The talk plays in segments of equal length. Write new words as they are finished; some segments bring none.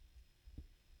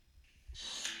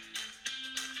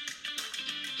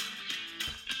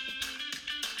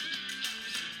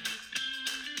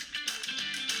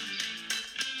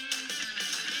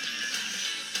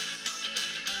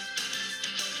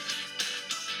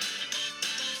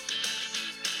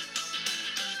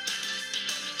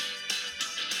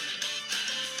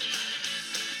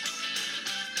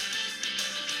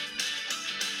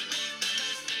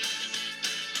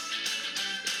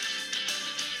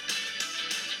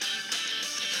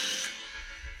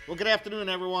Well, good afternoon,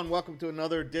 everyone. Welcome to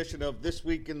another edition of This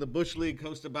Week in the Bush League,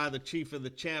 hosted by the Chief and the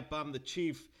Champ. I'm the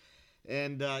Chief.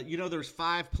 And, there's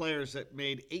 5 players that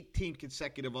made 18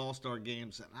 consecutive All-Star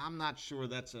games, and I'm not sure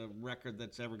that's a record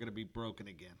that's ever going to be broken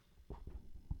again.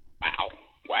 Wow.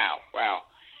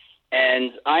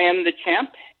 And I am the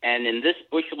Champ, and in this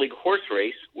Bush League horse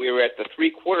race, we are at the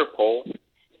 3/4 pole,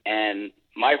 and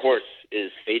my horse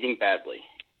is fading badly.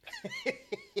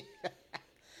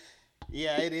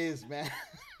 Yeah, it is, man.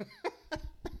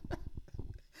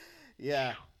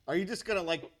 Yeah. Are you just going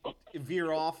to,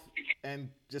 veer off and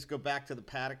just go back to the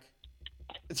paddock?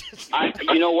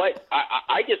 You know what?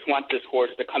 I just want this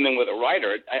horse to come in with a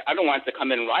rider. I don't want it to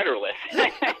come in riderless.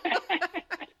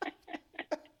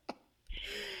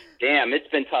 Damn, it's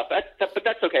been tough. But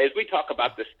that's okay. As we talk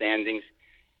about the standings,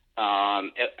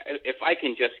 if I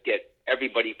can just get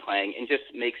everybody playing and just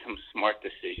make some smart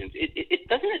decisions, it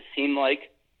doesn't it seem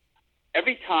like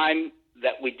every time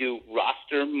that we do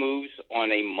roster moves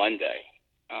on a Monday,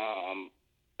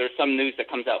 there's some news that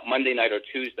comes out Monday night or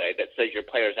Tuesday that says your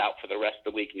player's out for the rest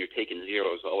of the week and you're taking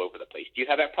zeros all over the place. Do you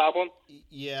have that problem?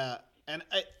 Yeah, and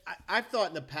I've thought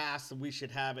in the past that we should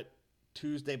have it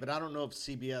Tuesday, but I don't know if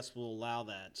CBS will allow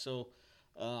that. So,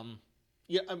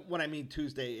 what I mean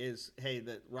Tuesday is, hey,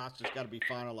 the roster's got to be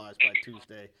finalized by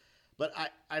Tuesday. But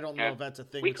I don't know if that's a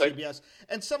thing with CBS.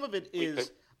 And some of it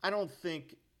is I don't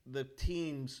think the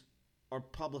teams are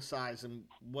publicizing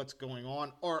what's going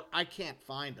on, or I can't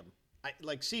find them.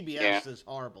 CBS is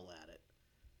horrible at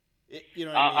it. You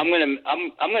know what I mean?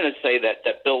 I'm gonna say that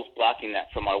Bill's blocking that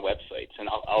from our websites, and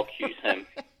I'll accuse him.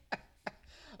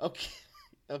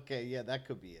 Okay, yeah, that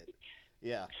could be it.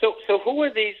 Yeah. So who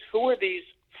are these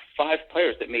 5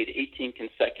 players that made 18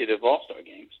 consecutive All-Star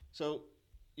games? So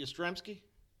Yastrzemski?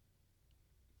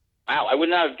 Wow, I would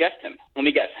not have guessed him. Let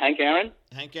me guess. Hank Aaron?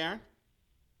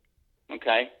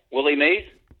 Okay. Willie Mays?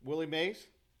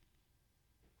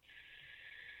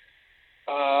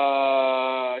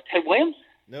 Ted Williams?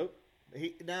 Nope.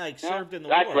 He served in the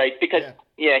war. That's right, because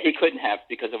he couldn't have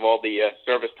because of all the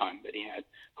service time that he had.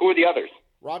 Who are the others?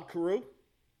 Rod Carew.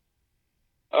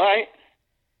 All right.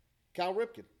 Cal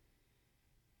Ripken.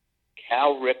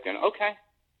 Okay.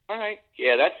 All right.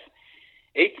 Yeah, that's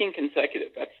 18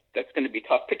 consecutive. That's going to be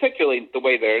tough, particularly the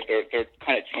way they're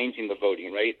kind of changing the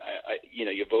voting, right?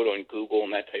 You vote on Google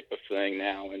and that type of thing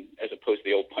now, and as opposed to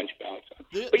the old punch ballots.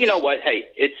 But you know what? Hey,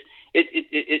 it's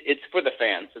for the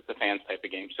fans. It's a fans type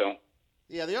of game. So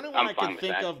yeah, the only one I can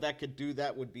think of that could do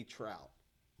that would be Trout,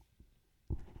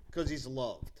 because he's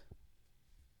loved.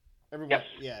 Everyone,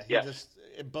 just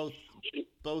in both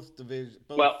divisions.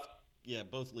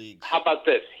 Both leagues. How about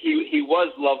this? He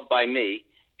was loved by me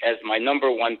as my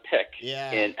number 1 pick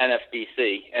in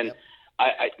NFBC, and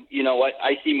I you know what?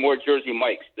 I see more Jersey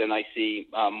Mikes than I see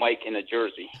Mike in a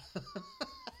jersey.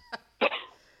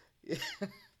 Yeah.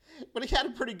 But he had a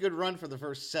pretty good run for the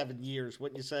first 7 years,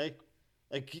 wouldn't you say?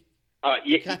 How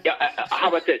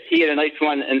about this? He had a nice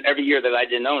run in every year that I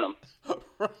didn't own him.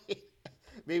 Right.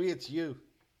 Maybe it's you.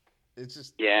 It's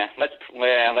just let's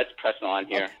press on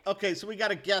here. Okay, so we got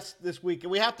a guest this week,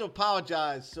 and we have to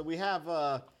apologize. So we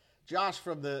have Josh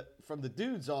from the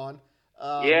Dudes on.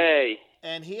 Yay!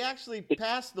 And he actually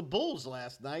passed the Bulls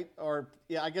last night,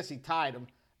 I guess he tied them.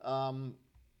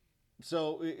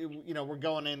 So we're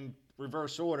going in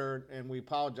reverse order, and we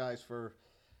apologize for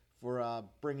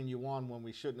bringing you on when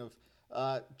we shouldn't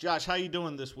have. Josh, how you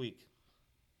doing this week?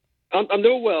 I'm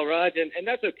doing well, Raj, and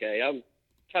that's okay. I'm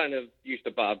kind of used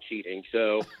to Bob cheating,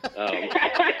 so I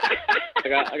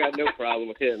got no problem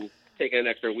with him taking an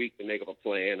extra week to make up a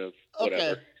plan of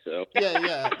whatever. Okay. So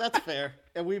yeah, that's fair,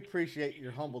 and we appreciate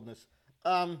your humbleness.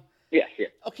 Yeah.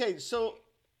 Okay, so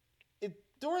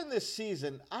during this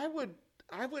season, I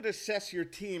would assess your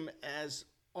team as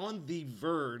on the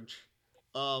verge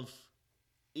of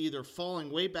either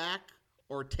falling way back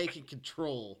or taking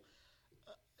control,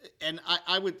 and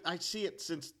I see it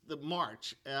since the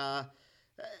March.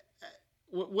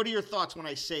 What are your thoughts when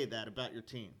I say that about your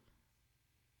team?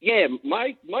 Yeah,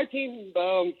 my team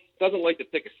doesn't like to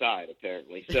pick a side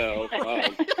apparently. So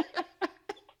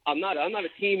I'm not a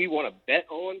team you want to bet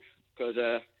on because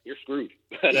you're screwed.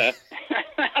 But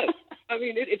I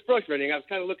mean, it's frustrating. I was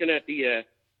kind of looking at the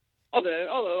all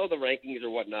the rankings or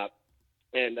whatnot,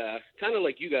 and kind of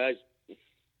like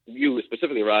you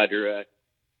specifically, Roger,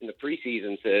 in the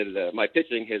preseason said my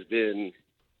pitching has been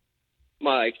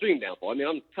my extreme downfall. I mean,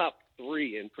 I'm top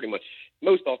 3 in pretty much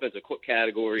most offensive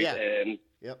categories and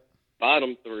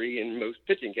bottom 3 in most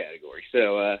pitching categories.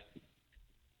 So,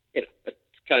 it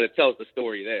kind of tells the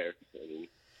story there. I mean,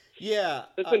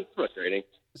 it's been frustrating.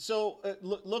 So,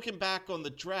 looking back on the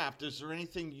draft, is there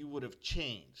anything you would have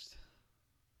changed?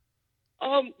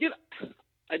 You know,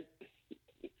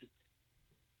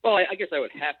 I guess I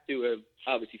would have to have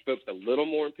obviously focused a little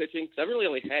more on pitching because I really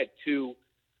only had two,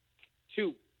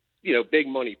 big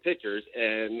money pitchers,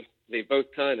 and they both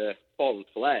kind of fallen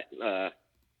flat.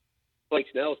 Blake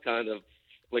Snell's kind of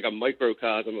like a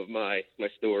microcosm of my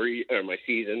story or my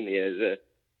season. He has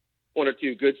one or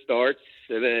two good starts,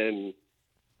 and then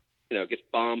gets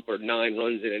bombed for 9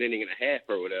 runs in an inning and a half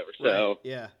or whatever. So right.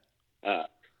 Yeah.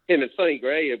 Him and Sonny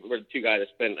Gray were the two guys that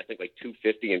spent I think like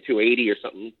 250 and 280 or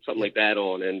something like that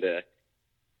on, and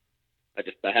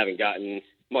I haven't gotten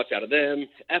much out of them.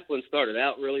 Eflin started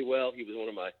out really well. He was one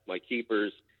of my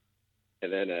keepers,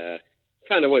 and then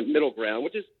kind of went middle ground,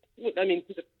 which is, I mean,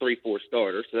 he's a 3-4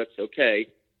 starter, so that's okay.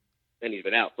 And he's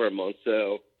been out for a month,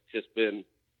 so it's just been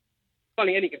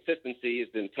funny. Any consistency has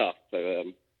been tough.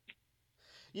 I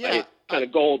kind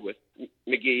of gold with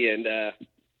McGee and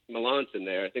Melanson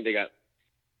there. I think they got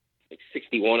like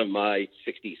 61 of my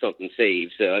 60-something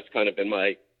saves, so that's kind of been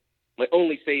my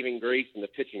only saving grace in the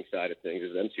pitching side of things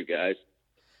is them two guys.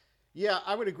 Yeah,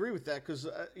 I would agree with that because,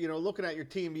 looking at your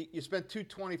team, you spent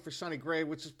 $220 for Sonny Gray,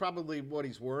 which is probably what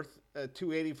he's worth.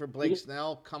 $280 for Blake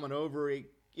Snell coming over,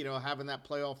 having that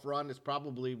playoff run is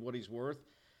probably what he's worth.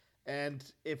 And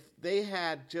if they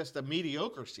had just a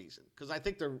mediocre season, because I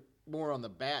think they're more on the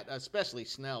bat, especially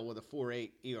Snell with a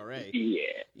 4.8 ERA.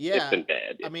 Yeah, it's been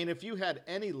bad. I mean, if you had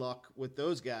any luck with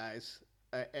those guys,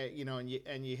 and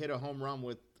you hit a home run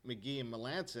with McGee and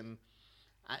Melanson,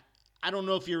 I don't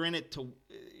know if you're in it to,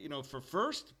 for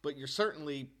first, but you're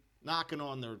certainly knocking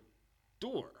on their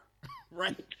door,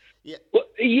 right? Yeah. Well,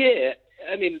 yeah.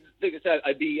 I mean, like I said,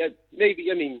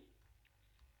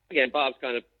 again, Bob's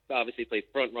kind of obviously played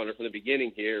front runner from the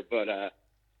beginning here, but I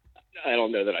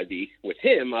don't know that I'd be with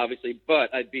him, obviously,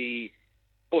 but I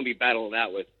wouldn't be battling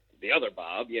out with the other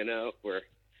Bob, we're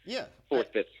fourth,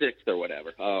 fifth, sixth, or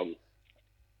whatever.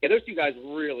 Those two guys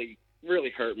really, really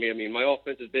hurt me. I mean, my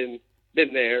offense has been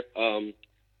there. So,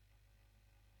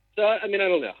 I mean, I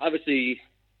don't know. Obviously,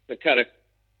 I kind of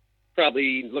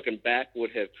probably looking back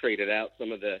would have traded out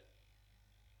some of the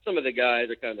guys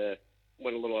that kind of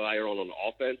went a little higher on the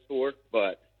offense for,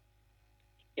 but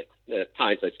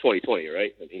hindsight's 20/20,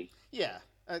 right? I mean, yeah,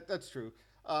 that's true.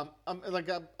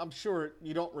 I'm sure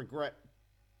you don't regret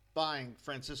buying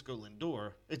Francisco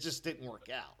Lindor. It just didn't work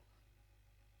out.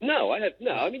 No, I have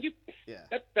no. I mean,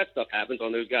 that stuff happens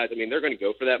on those guys. I mean, they're going to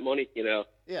go for that money,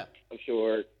 Yeah. I'm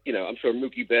sure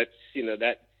Mookie Betts,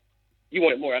 that you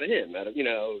wanted more out of him.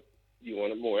 You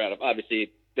wanted more out of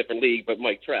obviously different league, but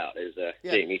Mike Trout, as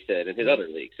Jamie said in his other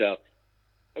league. So,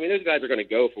 I mean, those guys are going to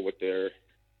go for what their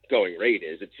going rate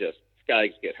is. It's just guys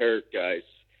get hurt, guys.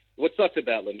 What sucks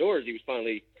about Lindor is he was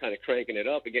finally kind of cranking it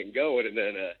up and getting going, and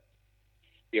then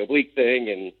the oblique thing,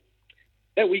 and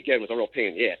that weekend was a real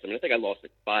pain in the ass. I mean, I think I lost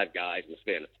like 5 guys in the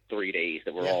span of 3 days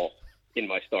that were all in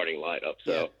my starting lineup.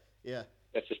 So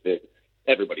that's just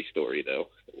everybody's story, though.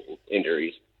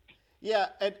 Injuries. Yeah,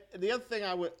 and the other thing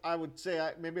I would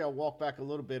say, maybe I'll walk back a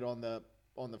little bit on the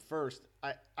first.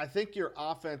 I think your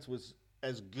offense was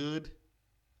as good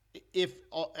if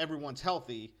everyone's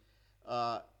healthy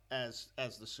as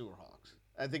the Sewerhawks.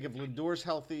 I think if Lindor's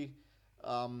healthy.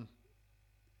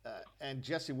 And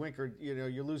Jesse Winker,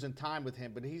 you're losing time with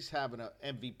him, but he's having an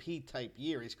MVP type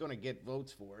year. He's going to get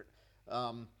votes for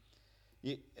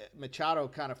it. Machado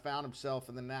kind of found himself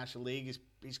in the National League.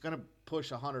 He's going to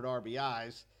push 100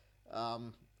 RBIs.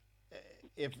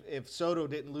 If Soto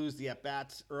didn't lose the at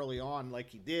bats early on like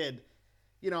he did,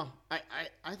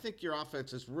 I think your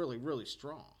offense is really, really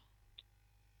strong.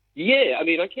 Yeah, I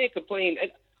mean, I can't complain.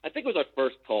 I think it was our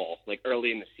first call, like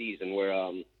early in the season, where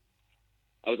I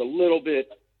was a little bit,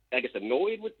 I guess,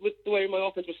 annoyed with the way my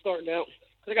offense was starting out.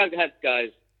 I had guys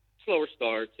slower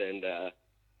starts and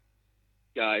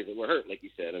guys that were hurt, like you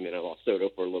said. I mean, I lost Soto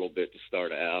for a little bit to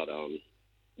start out.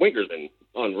 Winker's been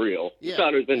unreal.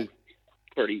 Machado's been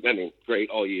great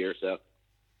all year. So,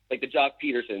 like the Jock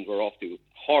Petersons were off to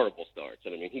horrible starts.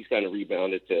 And I mean, he's kind of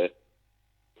rebounded to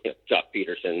Jock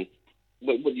Peterson.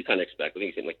 What do you kind of expect? I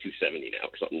think he's in like 270 now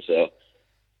or something. So,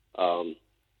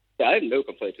 I have no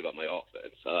complaints about my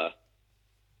offense.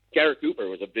 Garrett Cooper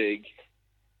was a big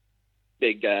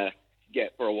get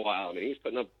for a while. I mean, he was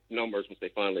putting up numbers once they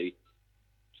finally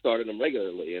started him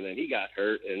regularly, and then he got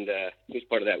hurt, and he was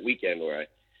part of that weekend where I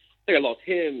think I lost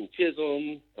him,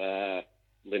 Chisholm,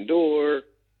 Lindor,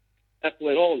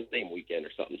 Eflin, all in the same weekend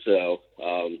or something. So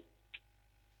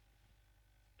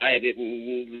I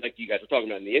didn't, like you guys were talking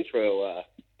about in the intro,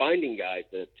 finding guys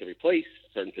to replace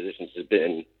certain positions has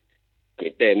been,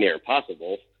 damn near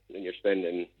impossible. And you're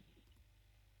spending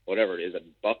whatever it is,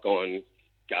 $1 on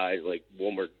guys like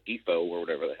Wilmer Defoe or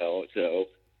whatever the hell. So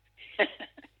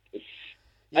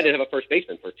I didn't have a first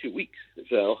baseman for 2 weeks,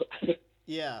 so.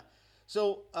 Yeah.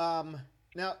 So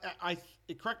now,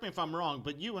 correct me if I'm wrong,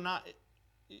 but you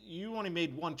only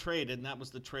made one trade, and that was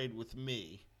the trade with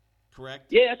me,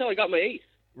 correct? Yeah, that's how I got my ace.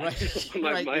 Right.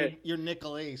 Right. Your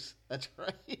nickel ace. That's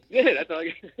right. Yeah, that's how I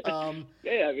got.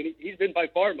 Yeah, I mean, he's been by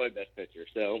far my best pitcher.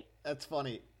 So that's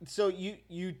funny. So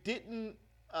you didn't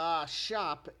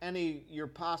shop any your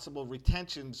possible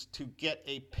retentions to get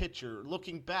a pitcher.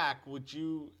 Looking back, would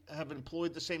you have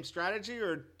employed the same strategy,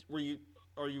 or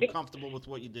are you comfortable with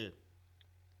what you did?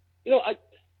 I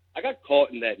got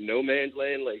caught in that no man's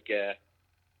land, like kind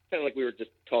of like we were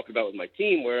just talking about with my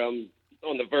team, where I'm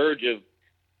on the verge of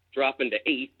dropping to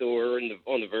 8th or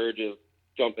on the verge of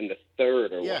jumping to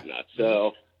 3rd or whatnot.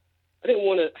 So I didn't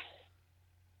want to.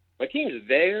 My team's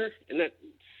there, and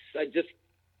I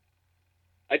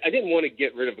didn't want to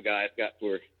get rid of a guy I've got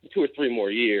for 2 or 3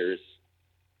 more years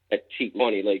at cheap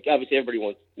money. Like, obviously, everybody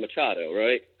wants Machado,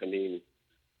 right? I mean,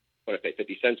 what I pay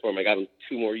 50 cents for him. I got him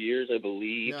 2 more years, I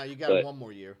believe. No, you got him 1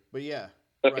 more year. But yeah.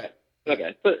 Okay. Right.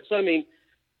 Okay. But so I mean,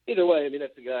 either way, I mean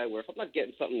that's a guy where if I'm not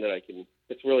getting something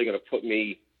that's really going to put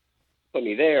me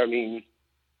there. I mean,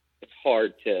 it's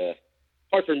hard for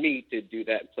me to do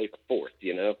that and play for 4th.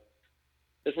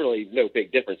 There's really no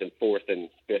big difference in 4th and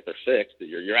 5th or 6th.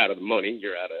 You're out of the money.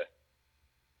 You're out of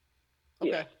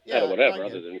out of whatever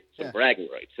other than some bragging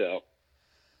rights. So.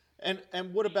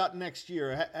 And what about next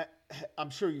year?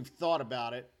 I'm sure you've thought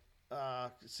about it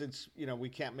since we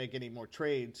can't make any more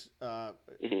trades. Are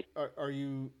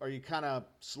you kind of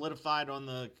solidified on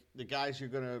the guys you're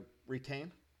going to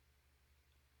retain?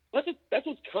 That's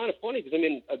what's kind of funny because I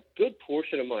mean a good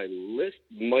portion of my list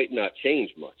might not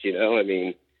change much. I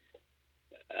mean,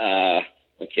 I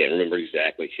can't remember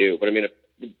exactly who, but I mean,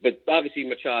 but obviously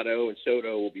Machado and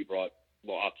Soto will be brought.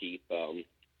 Well, I'll keep guys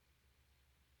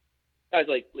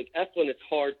like Eflin. It's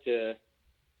hard to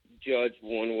judge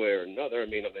one way or another. I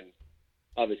mean, I'm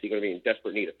obviously going to be in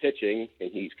desperate need of pitching, and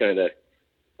he's kind of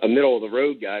a middle of the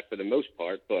road guy for the most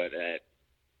part. But at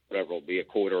whatever will be a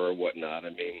quarter or whatnot,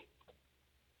 I mean.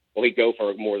 Will he go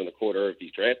for more than a quarter if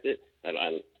he's drafted?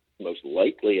 Most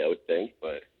likely, I would think,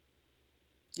 but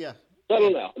yeah, I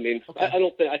don't know. I mean,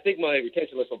 okay. I think my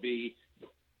retention list will be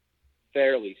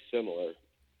fairly similar,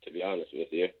 to be honest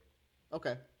with you.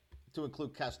 Okay, to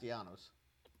include Castellanos.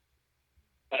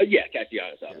 Yeah,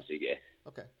 Castellanos, obviously, yeah.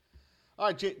 Okay. All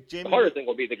right, Jamie. The harder thing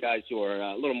will be the guys who are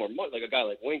a little more like a guy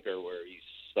like Winker, where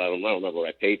I don't remember what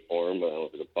I paid for him. I don't know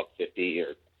if it was $1.50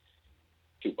 or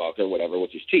 $2 or whatever,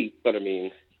 which is cheap, but I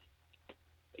mean.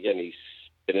 Again, he's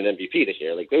been an MVP this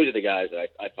year. Like, those are the guys that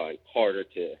I find harder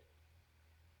to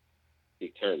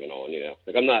determine on,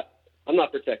 Like, I'm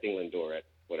not protecting Lindor at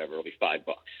whatever, it'll be $5.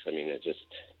 I mean, it just...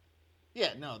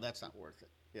 Yeah, no, that's not worth it.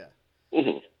 Yeah.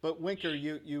 Mm-hmm. But Winker,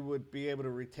 you would be able to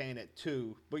retain it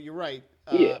too. But you're right.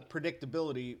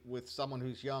 Predictability with someone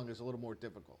who's young is a little more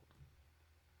difficult.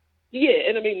 Yeah,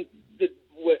 and I mean,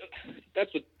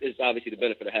 that's what is obviously the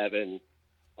benefit of having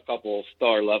a couple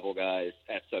star-level guys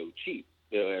at so cheap.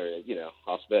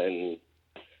 I'll spend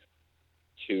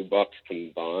 $2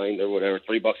 combined or whatever,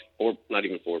 $3, not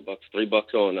even $4,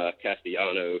 $3 on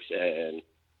Castellanos and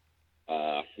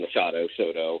Machado,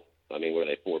 Soto. I mean, what are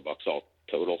they, $4 all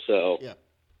total? So, yeah.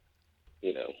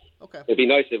 Okay. It'd be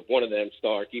nice if one of them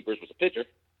star keepers was a pitcher.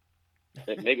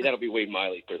 Maybe that'll be Wade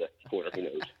Miley for the quarter. Who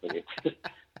knows? I mean.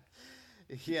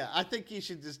 Yeah, I think you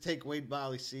should just take Wade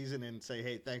Miley's season and say,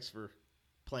 "Hey, thanks for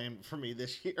playing for me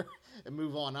this year," and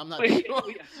move on. I'm not sure.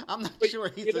 I'm not sure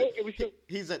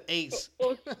he's an ace.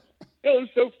 It was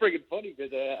so friggin' funny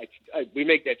because we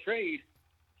make that trade,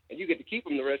 and you get to keep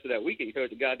him the rest of that weekend. You throw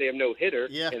the goddamn no hitter,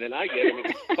 and then I get him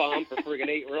a bomb for friggin'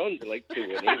 8 runs in like 2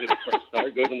 innings, and the first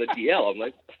start goes on the DL. I'm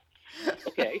like,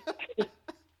 okay,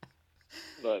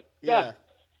 but yeah.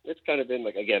 It's kind of been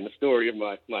like, again, the story of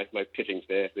my pitching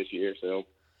staff this year. So,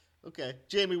 okay,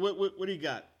 Jamie, what do you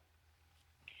got?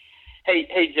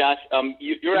 Hey, Josh,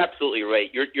 you're absolutely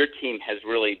right. Your team has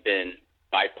really been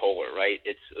bipolar, right?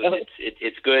 It's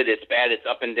good, it's bad, it's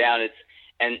up and down.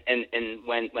 And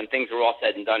when things are all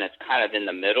said and done, it's kind of in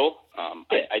the middle.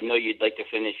 I know you'd like to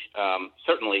finish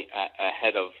certainly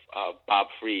ahead of Bob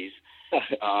Freeze.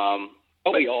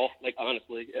 We all, like,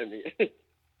 honestly, I mean,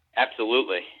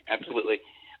 absolutely.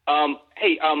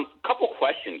 Hey, couple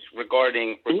questions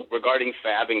regarding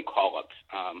fab and call-ups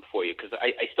for you, because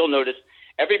I still notice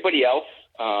everybody else,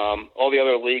 all the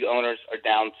other league owners are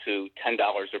down to $10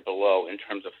 or below in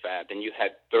terms of fab, and you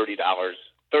had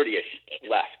 $30-ish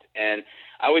left. And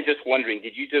I was just wondering,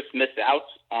 did you just miss out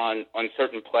on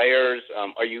certain players?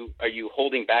 Are you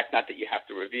holding back? Not that you have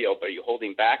to reveal, but are you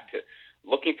holding back to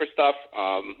looking for stuff,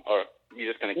 or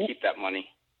you're just going to keep that money?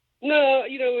 No,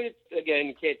 it's, again,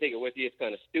 you can't take it with you. It's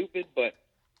kind of stupid, but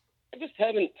I just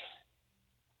haven't.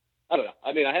 I don't know.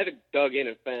 I mean, I haven't dug in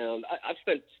and found. I've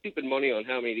spent stupid money on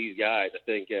how many of these guys. I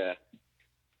think,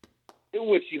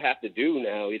 which you have to do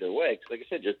now either way. Because, like I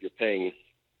said, you're paying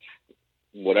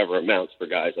whatever amounts for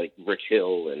guys like Rich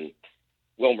Hill and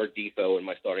Wilmer Defoe in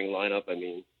my starting lineup. I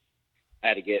mean, I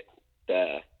had to get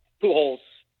Pujols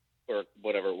or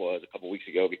whatever it was a couple weeks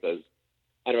ago because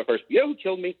I know first. Who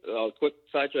killed me? Quick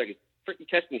sidetrack. Freaking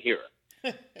Keston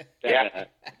Hiura. Yeah.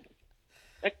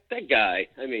 That guy.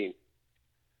 I mean,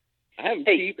 I haven't.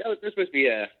 Hey. There's supposed to be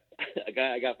a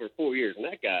guy I got for 4 years, and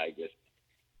that guy just.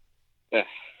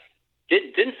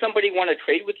 Didn't somebody want to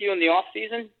trade with you in the off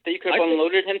season that you could have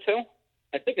unloaded him to?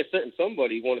 I think a certain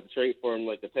somebody wanted to trade for him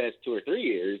like the past 2 or 3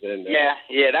 years, and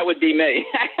yeah, that would be me.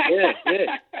 yeah.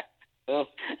 Well,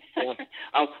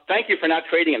 thank you for not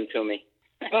trading him to me.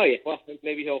 Oh yeah, well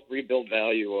maybe he'll rebuild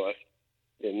value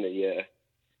in the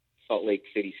Salt Lake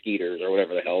City Skeeters or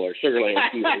whatever the hell, or Sugar Land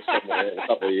Skeeters somewhere in a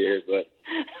couple of years, but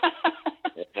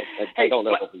I don't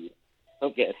know.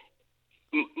 Okay.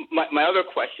 My other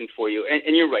question for you,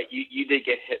 and you're right, you did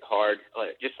get hit hard,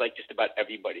 just like just about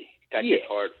everybody got hit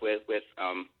hard with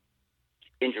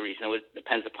injuries, and it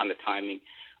depends upon the timing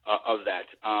of that.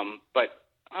 But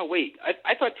wait,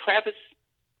 I thought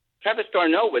Travis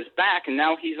d'Arnaud was back, and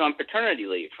now he's on paternity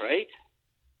leave, right?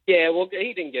 Yeah, well,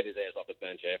 he didn't get his ass off the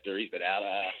bench after he's been out.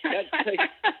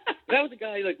 That was a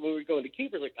guy, like, when we were going to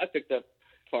keepers, like, I picked up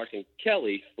Carson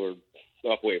Kelly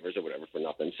off waivers or whatever for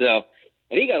nothing. So,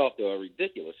 and he got off to a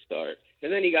ridiculous start.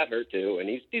 And then he got hurt, too, and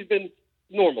he's been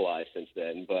normalized since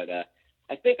then. But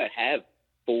I think I have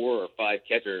 4 or 5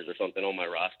 catchers or something on my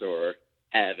roster, or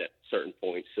have at certain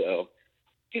points. So,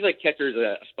 he's like catcher's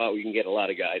a spot where you can get a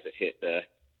lot of guys that hit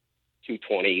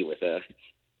 220 with a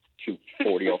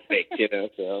 240 off fake,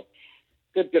 so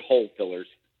good hole fillers.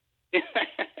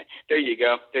 There you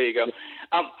go.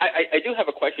 I do have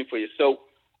a question for you. So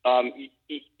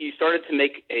you started to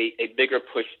make a bigger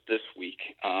push this week.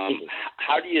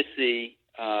 How do you see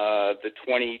the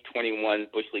 2021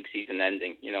 Bush League season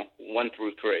ending, 1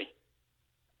 through 3?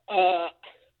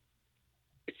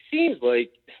 It seems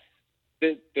like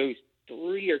those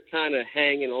 3 are kind of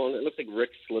hanging on. It looks like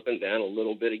Rick's slipping down a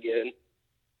little bit again.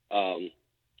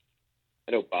 I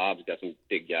know Bob's got some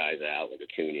big guys out, like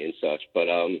Acuna and such, but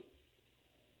I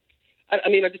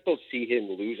just don't see him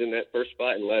losing that first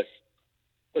spot unless,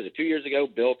 was it 2 years ago,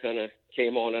 Bill kind of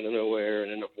came on out of nowhere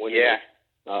and ended up winning.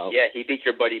 Yeah, he beat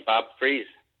your buddy Bob Freeze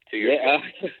 2 years ago.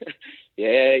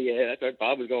 Yeah, that's right.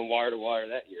 Bob was going wire to wire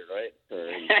that year, right? Or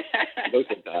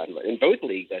in both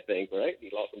leagues, I think, right? He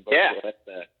lost them both the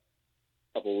last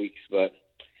couple of weeks, but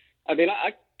I mean,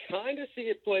 I kind of see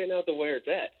it playing out the way it's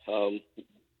at.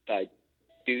 I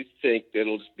do think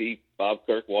it'll just be Bob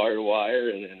Kirk wire to wire,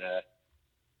 and then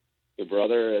your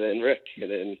brother, and then Rick,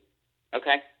 and then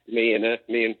me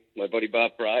and my buddy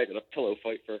Bob Pride in a pillow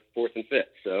fight for 4th and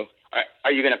 5th. So,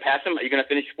 are you going to pass him? Are you going to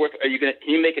finish 4th? Can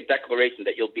you make a declaration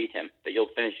that you'll beat him, that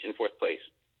you'll finish in 4th place?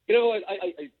 You know what?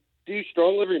 I do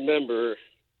strongly remember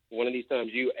one of these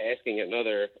times you asking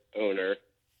another owner,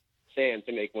 Sam,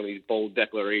 to make one of these bold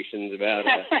declarations about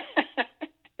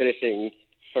finishing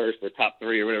first or top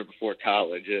 3 or whatever before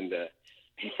college, and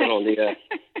he put on the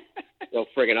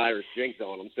friggin' Irish jinx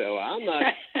on him. So I'm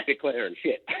not declaring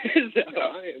shit. So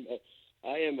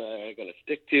I am going to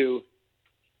stick to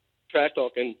trash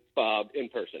talking Bob in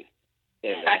person.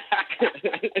 And,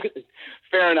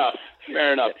 Fair enough.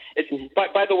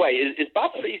 By the way, is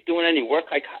Bob Freeze doing any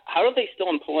work? Like, how are they still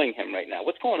employing him right now?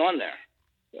 What's going on there?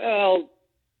 Well,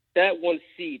 that one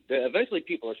seat, eventually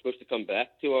people are supposed to come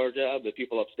back to our job, the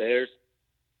people upstairs.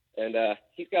 And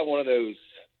he's got one of those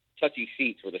touchy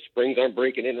seats where the springs aren't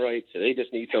breaking in right, so they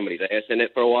just need somebody's ass in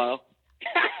it for a while.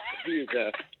 He's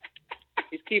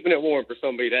keeping it warm for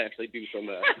somebody to actually do some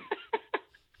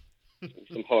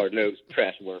hard-nosed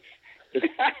trash work.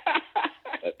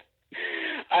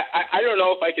 I don't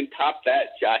know if I can top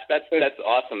that, Josh. That's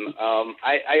awesome.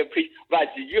 I appreciate. Rod,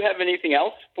 did you have anything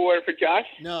else for Josh?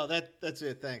 No, that's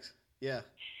it. Thanks. Yeah.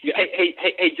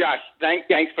 Hey, Josh.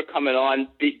 Thanks for coming on.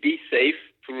 Be safe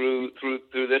through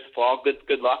this fall.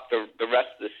 Good luck the rest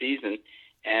of the season,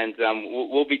 and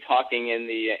we'll be talking in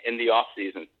the off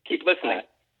season. Keep listening.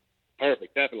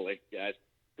 Perfect. Definitely, guys.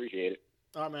 Appreciate it.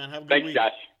 All right, man. Have a good Thanks, week.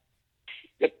 Josh.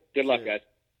 Good luck, guys.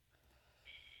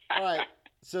 All right.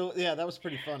 So yeah, that was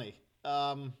pretty funny.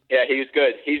 Yeah, he's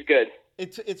good.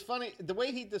 It's funny the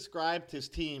way he described his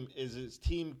team is his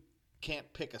team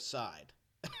can't pick a side.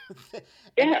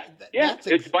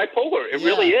 It's bipolar. It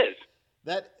really is.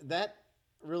 That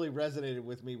really resonated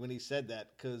with me when he said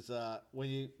that, because when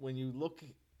you look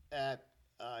at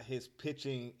his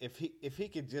pitching, if he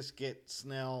could just get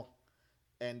Snell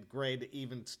and Gray to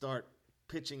even start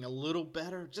pitching a little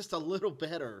better, just a little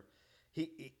better,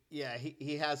 he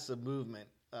has some movement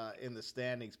in the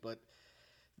standings, but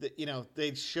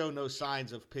they show no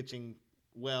signs of pitching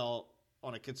well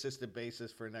on a consistent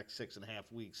basis for the next 6.5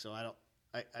 weeks. So I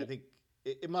think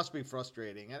it must be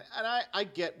frustrating, and I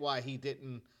get why he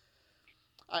didn't.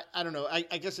 I don't know.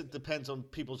 I guess it depends on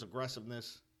people's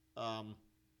aggressiveness.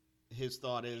 His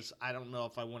thought is, I don't know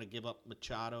if I want to give up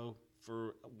Machado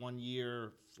for 1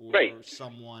 year for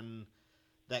someone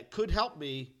that could help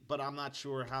me, but I'm not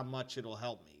sure how much it'll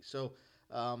help me. So,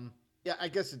 I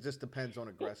guess it just depends on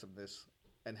aggressiveness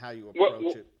and how you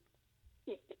approach it.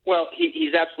 Well,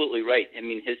 he's absolutely right. I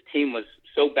mean, his team was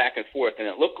so back and forth, and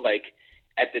it looked like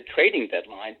at the trading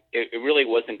deadline, it really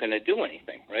wasn't going to do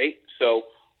anything, right? So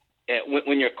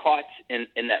when you're caught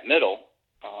in that middle,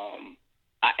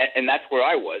 and that's where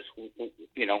I was,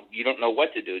 you don't know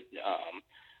what to do.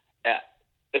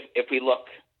 If we look,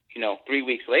 3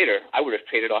 weeks later, I would have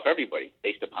traded off everybody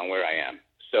based upon where I am.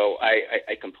 So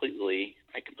I completely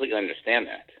understand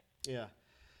that. Yeah.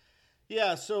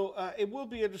 Yeah, so it will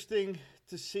be interesting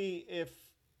to see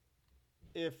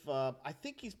if I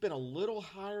think he's been a little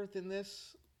higher than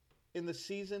this in the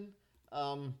season.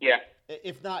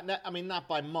 If not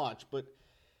by much, but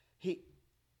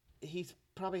he's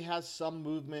probably has some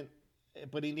movement,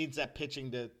 but he needs that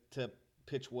pitching to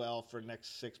pitch well for the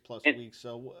next 6+ weeks.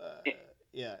 So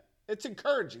it's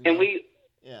encouraging. And we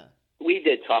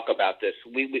did talk about this.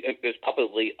 It was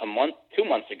probably 2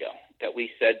 months ago that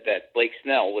we said that Blake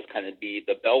Snell was kind of be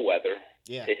the bellwether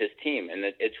to his team, and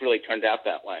it's really turned out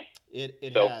that way.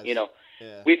 It so, has.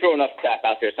 We throw enough crap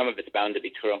out there. Some of it's bound to be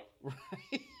true.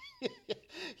 Right.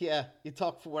 Yeah, you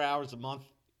talk 4 hours a month.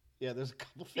 Yeah, there's a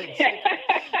couple things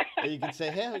that you can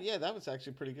say, hey, yeah, that was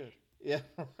actually pretty good. Yeah,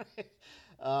 right.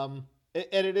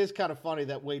 And it is kind of funny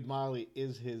that Wade Miley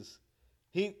is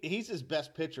he's his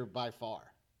best pitcher by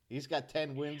far. He's got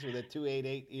 10 wins with a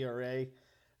 2.88 ERA.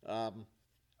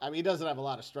 He doesn't have a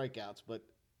lot of strikeouts, but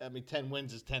 10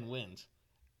 wins is 10 wins.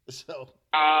 So.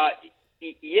 10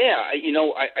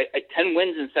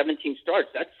 wins in 17 starts.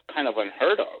 That's kind of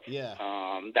unheard of. Yeah.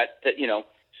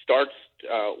 Starts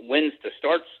wins to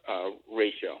starts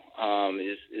ratio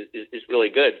is really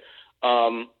good.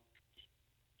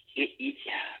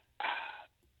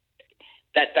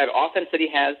 That offense that he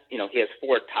has, he has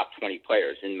 4 top 20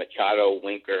 players in Machado,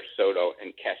 Winker, Soto,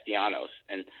 and Castellanos.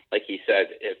 And like he said,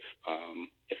 if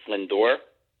Lindor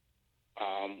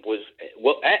and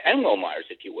Will Myers,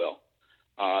 if you will,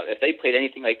 if they played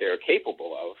anything like they were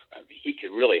capable of, he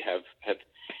could really have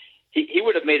he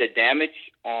would have made a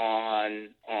damage on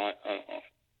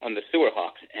the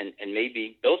Sewerhawks, and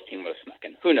maybe Bill's team would have snuck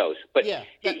in. Who knows? But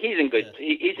he's in good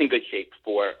he's in good shape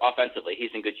for offensively.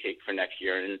 He's in good shape for next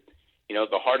year, and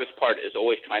the hardest part is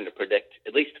always trying to predict.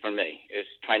 At least for me, is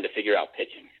trying to figure out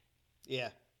pitching.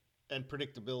 Yeah, and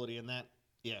predictability in that.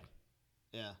 Yeah.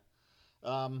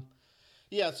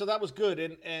 So that was good,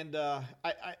 and I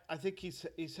think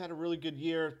he's had a really good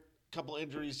year. A couple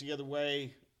injuries the other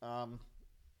way. I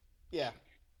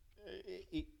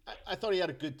thought he had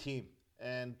a good team,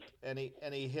 and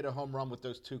he hit a home run with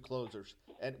those 2 closers,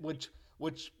 and which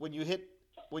when you hit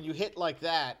like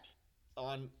that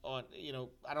on I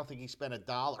don't think he spent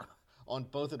 $1 on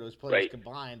both of those players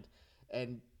combined,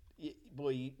 and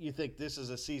boy, you think this is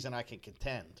a season I can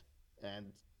contend,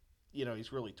 and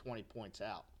he's really 20 points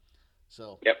out.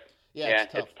 So it's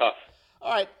tough.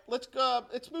 All right, let's go.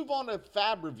 Let's move on to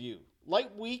Fab review.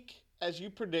 Light week, as you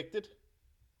predicted.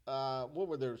 What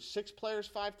were there? 6 players,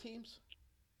 5 teams?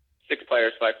 6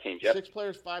 players, 5 teams. Yep. 6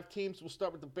 players, 5 teams. We'll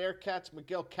start with the Bearcats.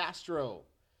 Miguel Castro.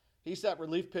 He's that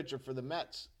relief pitcher for the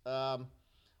Mets. I've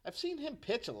seen him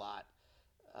pitch a lot.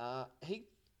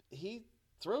 He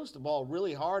throws the ball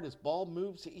really hard. His ball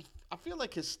moves. I feel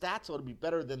like his stats ought to be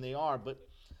better than they are. But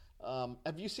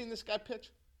have you seen this guy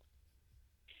pitch?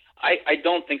 I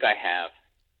don't think I have.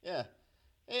 Yeah.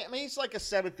 He's like a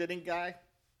 7th inning guy.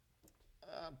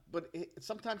 But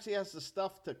sometimes he has the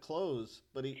stuff to close,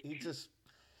 but he just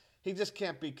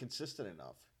can't be consistent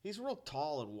enough. He's real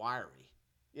tall and wiry.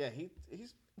 Yeah,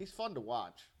 he's fun to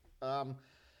watch.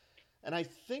 And I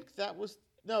think that was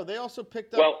they also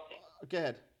picked up. Well, go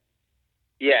ahead.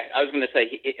 Yeah, I was going to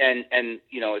say, and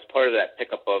as part of that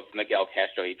pickup of Miguel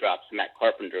Castro, he drops Matt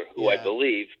Carpenter, who I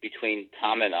believe between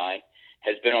Tom and I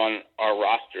has been on our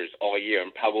rosters all year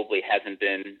and probably hasn't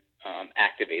been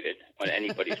activated on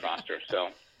anybody's roster. So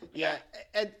Yeah,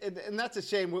 and that's a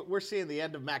shame. We're seeing the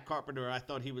end of Matt Carpenter. I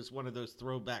thought he was one of those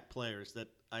throwback players that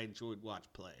I enjoyed watch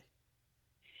play.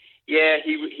 Yeah,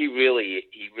 he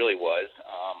really was.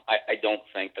 I don't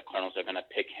think the Cardinals are going to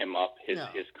pick him up his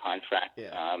contract.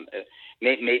 Yeah.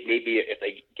 Maybe if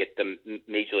they get the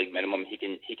major league minimum, he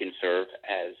can serve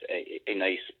as a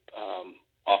nice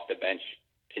off the bench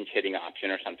pinch hitting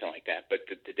option or something like that. But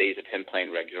the days of him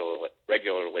playing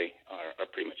regularly are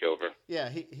pretty much over. Yeah,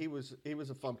 he was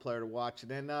a fun player to watch.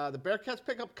 And then the Bearcats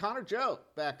pick up Connor Joe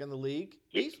back in the league.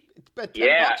 It's been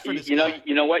 $10 for this guy.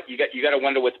 You know what? You got to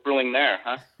wonder what's brewing there,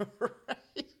 huh? Right.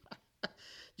 Did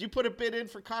you put a bid in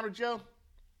for Connor Joe?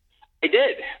 I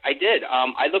did.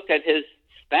 I looked at his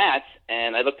stats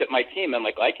and I looked at my team. I'm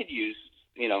like, I could use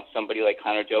somebody like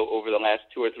Connor Joe over the last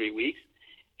 2 or 3 weeks.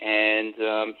 And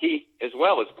he, as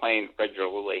well, is playing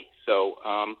regularly. So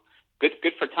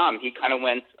good for Tom. He kind of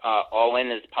went all in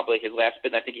as probably his last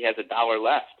bid. I think he has $1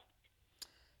 left.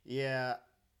 Yeah,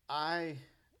 I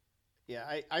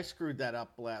screwed that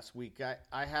up last week.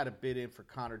 I had a bid in for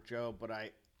Connor Joe, but I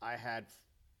had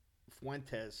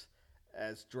Fuentes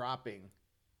as dropping,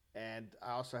 and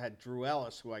I also had Drew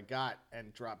Ellis, who I got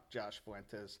and dropped Josh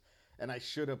Fuentes. And I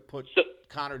should have put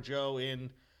Connor Joe in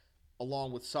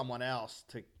along with someone else.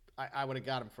 I would have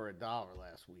got him for $1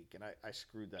 last week, and I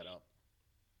screwed that up.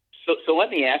 So let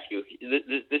me ask you,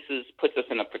 this puts us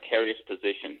in a precarious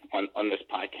position on this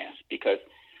podcast, because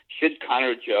should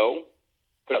Connor Joe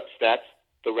put up stats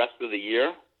the rest of the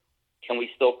year, can we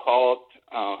still call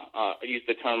it, use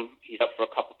the term, he's up for a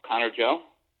cup of Connor Joe?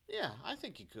 Yeah, I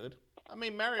think you could. I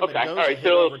mean, Mario Mendoza all right, hit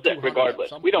so over 200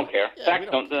 regardless, we don't care. Yeah, Facts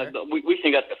don't. We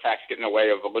shouldn't let the facts get in the way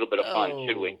of a little bit of fun,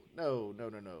 should we? No.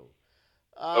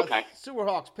 Okay.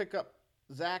 Sewerhawks pick up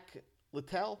Zach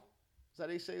Littell. Is that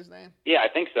how you say his name? Yeah, I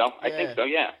think so.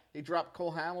 Yeah. He dropped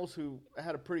Cole Hamels, who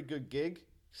had a pretty good gig,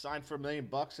 signed for $1 million,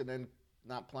 and then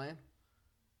not playing.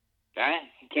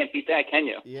 You can't beat that, can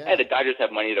you? Yeah. Hey, the Dodgers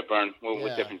have money to burn.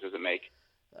 What difference does it make?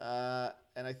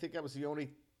 And I think that was the only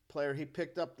player he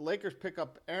picked up. The Lakers pick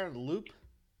up Aaron Loop,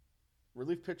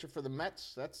 relief pitcher for the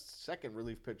Mets. That's the second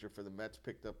relief pitcher for the Mets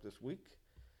picked up this week.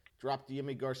 Dropped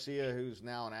Yimi Garcia, who's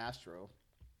now an Astro.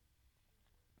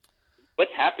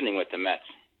 What's happening with the Mets?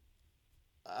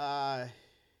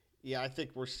 Yeah, I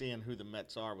think we're seeing who the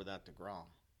Mets are without DeGrom.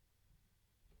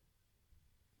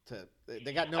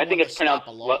 They got no one to stop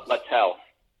a loss. I think it's pronounced Littell.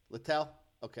 Littell?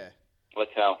 Okay.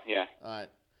 Littell, yeah. All right.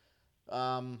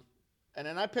 And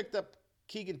then I picked up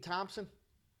Keegan Thompson.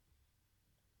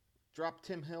 Dropped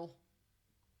Tim Hill.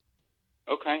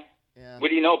 Okay. Yeah. What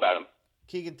do you know about him?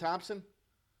 Keegan Thompson?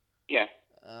 Yeah.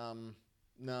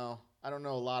 No, I don't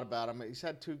know a lot about him. He's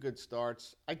had 2 good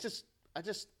starts. I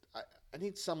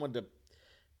need someone to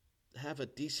have a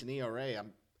decent ERA.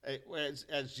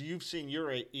 As you've seen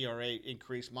your ERA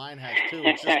increase, mine has too.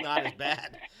 It's just not as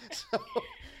bad. So,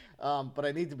 but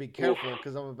I need to be careful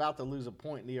because I'm about to lose a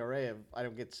point in ERA if I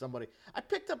don't get somebody. I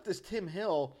picked up this Tim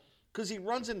Hill because he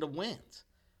runs into wins.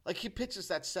 Like, he pitches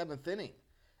that 7th inning.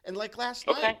 And like last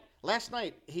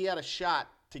night he had a shot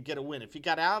to get a win. If he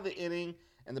got out of the inning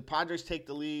and the Padres take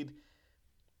the lead,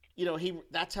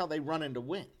 that's how they run into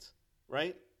wins,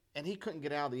 right? And he couldn't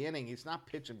get out of the inning. He's not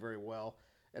pitching very well.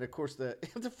 And, of course, the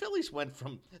Phillies went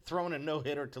from throwing a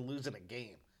no-hitter to losing a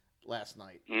game last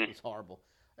night. It was horrible.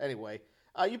 Anyway,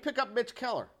 you pick up Mitch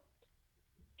Keller.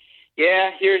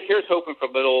 Yeah, here's hoping for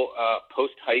a little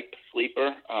post-hype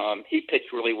sleeper. He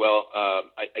pitched really well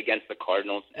against the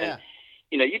Cardinals. And,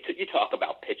 you talk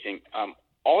about pitching.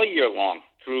 All year long,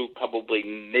 through probably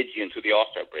mid-June, through the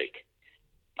All-Star break,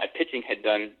 my pitching had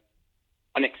done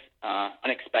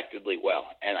unexpectedly well,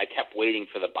 and I kept waiting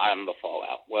for the bottom to fall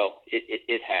out. Well,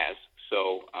 it has.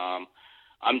 So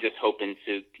I'm just hoping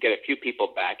to get a few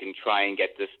people back and try and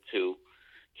get this to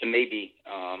maybe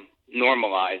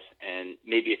normalize, and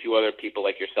maybe a few other people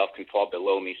like yourself can fall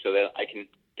below me so that I can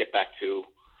get back to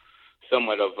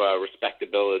somewhat of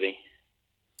respectability.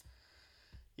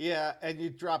 Yeah, and you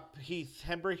drop Heath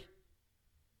Hembree?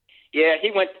 Yeah,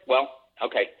 he went – well,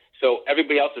 okay. So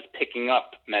everybody else is picking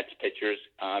up Mets pitchers.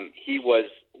 He was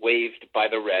waived by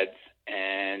the Reds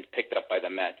and picked up by the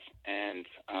Mets. And,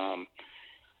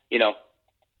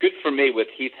 good for me with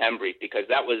Heath Hembree, because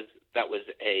that was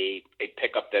a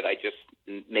pickup that I just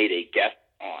made a guess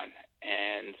on.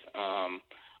 And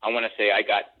I want to say I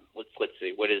got – let's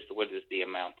see, what is the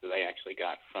amount that I actually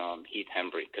got from Heath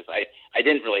Hembree? Because I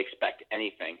didn't really expect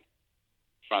anything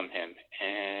from him.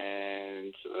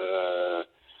 And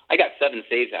I got 7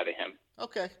 saves out of him.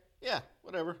 Okay. Yeah,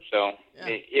 whatever. So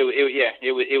it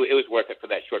was worth it for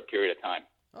that short period of time.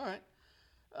 All right.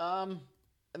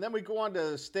 And then we go on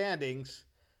to standings.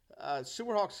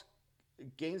 Sewerhawks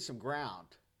gained some ground.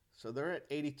 So they're at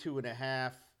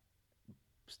 82.5.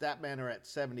 Statman are at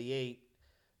 78.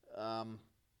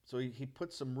 So he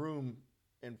put some room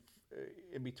in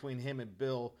between him and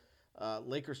Bill.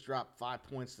 Lakers dropped 5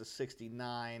 points to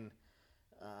 69.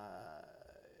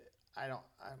 I'm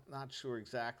not sure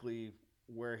exactly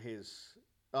where his.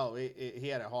 Oh, he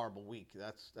had a horrible week.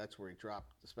 That's where he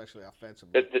dropped, especially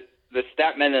offensively. The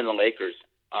Statmen and the Lakers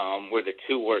were the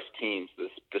two worst teams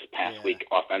this past week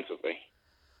offensively.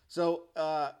 So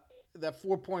that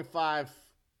 4.5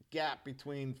 gap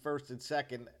between first and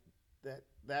second,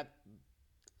 that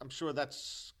I'm sure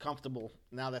that's comfortable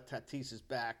now that Tatis is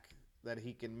back, that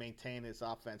he can maintain his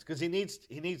offense, because he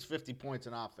needs 50 points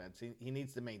in offense. He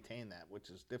needs to maintain that, which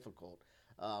is difficult.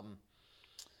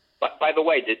 But by the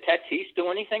way, did Tatis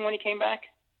do anything when he came back?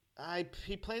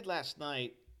 He played last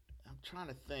night. I'm trying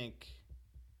to think.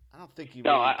 I don't think he.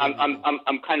 No, really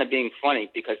I'm kind of being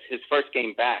funny because his first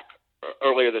game back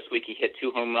earlier this week, he hit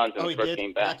 2 home runs in his first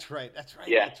game back. That's right.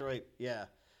 Yeah. That's right. Yeah.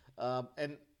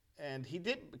 And he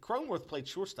did. Cronenworth played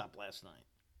shortstop last night.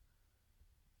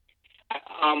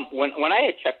 When I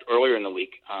had checked earlier in the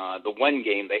week, the one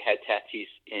game they had Tatis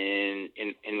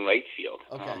in right field.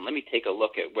 Okay. Let me take a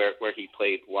look at where he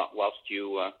played whilst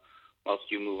you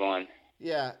move on.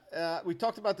 Yeah, we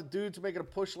talked about the Dudes making a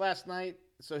push last night.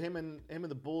 So him and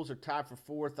the Bulls are tied for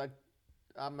fourth.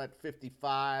 I'm at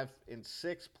 55 in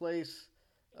sixth place,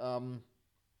 and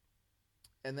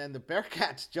then the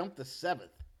Bearcats jumped to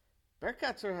seventh.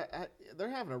 Bearcats they're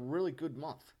having a really good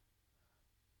month.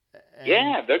 And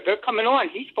yeah, they're coming on.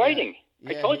 He's fighting.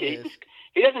 Yeah, I told you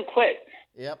he doesn't quit.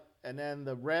 Yep. And then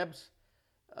the Rebs,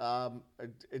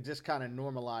 it just kind of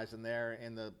normalizing there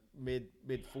in the mid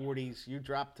 40s. You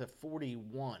dropped to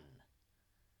 41.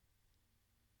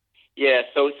 Yeah.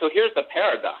 So here's the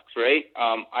paradox, right?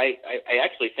 I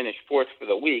actually finished fourth for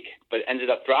the week, but ended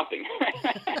up dropping.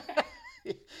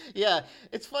 Yeah,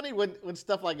 it's funny when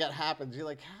stuff like that happens. You're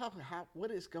like, how what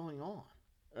is going on,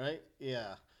 right?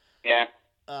 Yeah. Yeah.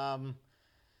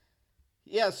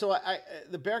 Yeah, so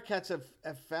the Bearcats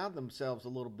have found themselves a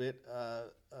little bit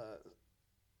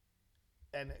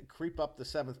and creep up to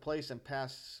seventh place and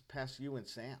pass you and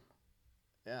Sam.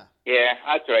 Yeah. Yeah,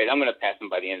 that's right. I'm going to pass them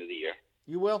by the end of the year.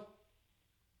 You will?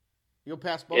 You'll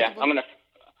pass both of them? Yeah, I'm going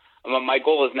to. My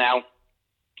goal is now.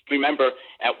 Remember,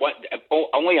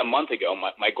 only a month ago,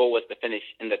 my goal was to finish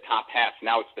in the top half.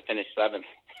 Now it's to finish seventh.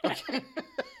 Okay.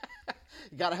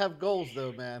 You got to have goals,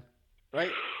 though, man.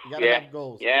 Right? You got to have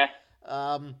goals. Yeah.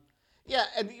 Yeah,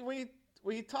 and when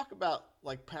you talk about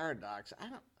like paradox,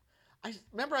 I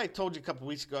remember I told you a couple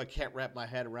weeks ago I can't wrap my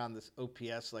head around this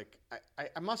OPS. Like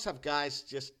I must have guys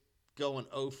just going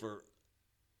 0 for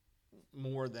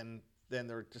more than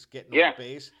they're just getting on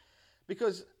base.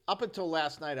 Because up until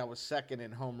last night I was second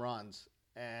in home runs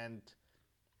and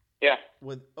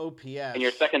with OPS. And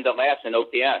you're second to last in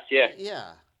OPS, yeah.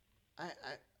 Yeah.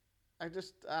 I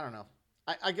don't know.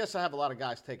 I guess I have a lot of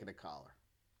guys taking a collar.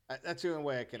 That's the only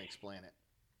way I can explain it.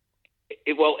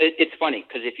 It's funny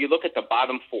because if you look at the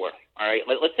bottom four, all right,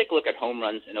 let's take a look at home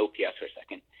runs and OPS for a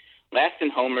second. Last in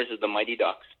homers is the Mighty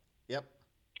Ducks. Yep.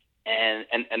 And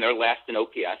they're last in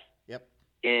OPS. Yep.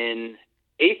 In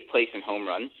 8th place in home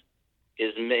runs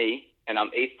is me, and I'm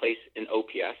 8th place in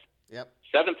OPS. Yep.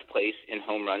 7th place in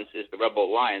home runs is the Red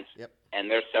Bull Lions. Yep. And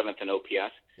they're 7th in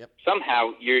OPS. Yep.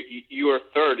 Somehow you are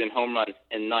 3rd in home runs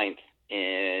and 9th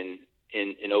in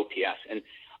OPS. And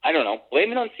I don't know.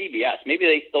 Blame it on CBS. Maybe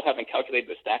they still haven't calculated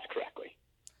the stats correctly.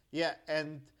 Yeah,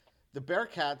 and the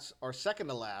Bearcats are second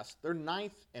to last. They're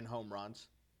 9th in home runs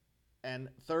and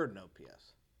 3rd in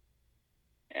OPS.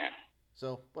 Yeah.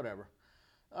 So, whatever.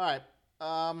 All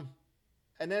right.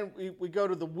 And then we go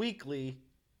to the weekly,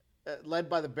 led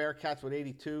by the Bearcats with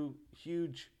 82.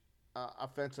 Huge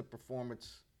offensive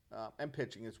performance and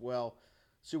pitching as well.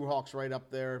 Superhawks right up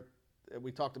there.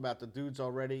 We talked about the Dudes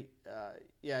already.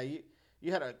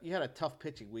 You had a tough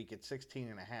pitching week at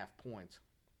 16.5 points.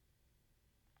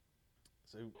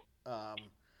 So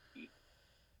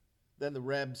then the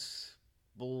Rebs,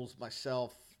 Bulls,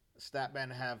 myself,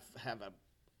 Statman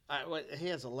he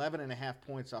has 11.5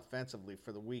 points offensively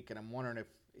for the week, and I'm wondering if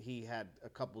he had a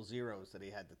couple zeros that he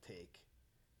had to take.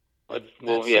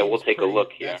 We'll take a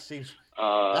look here. That seems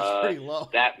that's pretty low.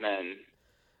 Statman,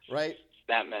 right?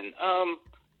 Statman.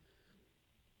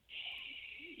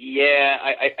 Yeah,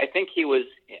 I think he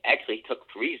took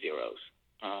 3 zeros.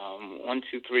 1,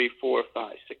 2, 3, 4,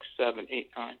 5, 6, 7, 8,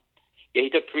 9. Yeah, he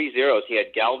took 3 zeros. He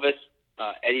had Galvis,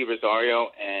 Eddie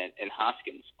Rosario, and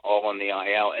Hoskins all on the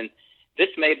IL. And this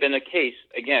may have been a case,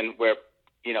 again, where,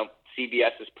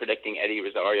 CBS is predicting Eddie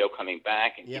Rosario coming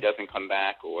back and he doesn't come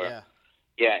back.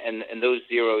 And those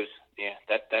zeros, Yeah,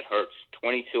 that hurts.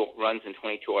 22 runs and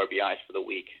 22 RBIs for the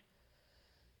week.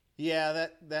 Yeah,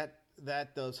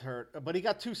 that does hurt. But he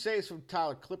got 2 saves from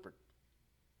Tyler Clippard.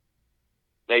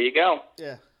 There you go.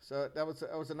 Yeah, so that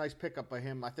was a nice pickup by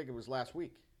him. I think it was last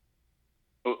week.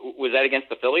 Was that against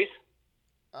the Phillies?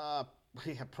 Yeah,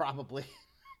 probably.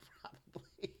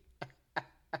 Probably.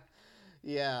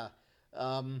 Yeah.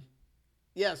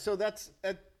 Yeah, so that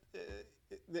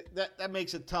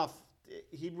makes it tough.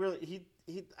 He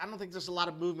I don't think there's a lot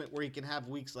of movement where he can have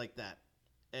weeks like that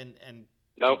and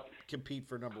Nope. compete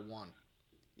for number one.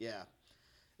 Yeah.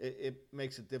 It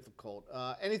makes it difficult.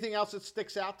 Anything else that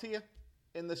sticks out to you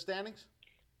in the standings?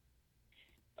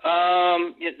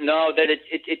 No, that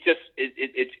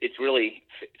it's really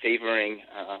favoring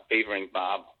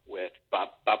Bob with Bob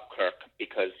Kirk,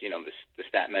 because the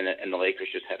Statmen and the Lakers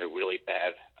just had a really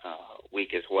bad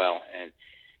week as well, and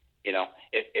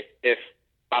if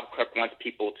Bob Kirk wants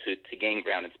people to gain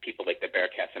ground, it's people like the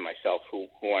Bearcats and myself who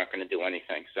aren't going to do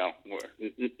anything. So we're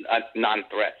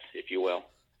non-threats, if you will.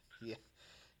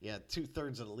 Yeah,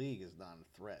 2/3 of the league is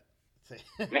non-threat.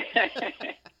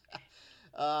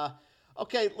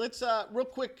 Okay, let's real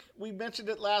quick. We mentioned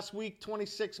it last week,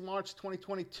 26 March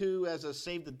 2022, as a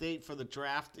save the date for the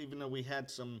draft. Even though we had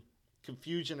some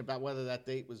confusion about whether that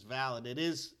date was valid, it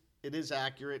is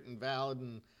accurate and valid,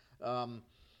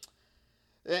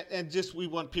 and just we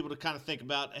want people to kind of think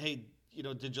about, hey,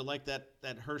 did you like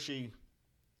that Hershey,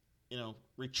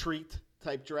 retreat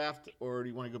type draft, or do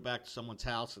you want to go back to someone's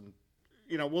house? And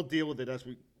we'll deal with it as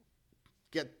we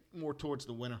get more towards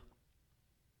the winter.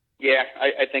 Yeah,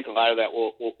 I think a lot of that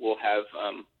will have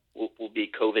will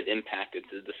be COVID impacted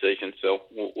the decision. So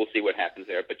we'll see what happens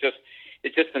there. But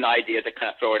it's just an idea to kind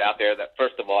of throw it out there that,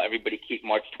 first of all, everybody keep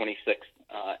March 26th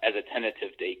as a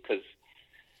tentative date, because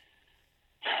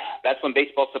that's when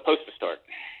baseball's supposed to start.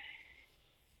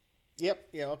 Yep.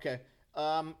 Yeah. Okay.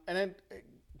 And then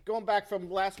going back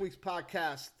from last week's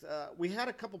podcast, we had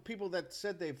a couple people that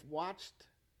said they've watched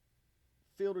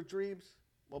Field of Dreams.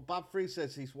 Well, Bob Freeze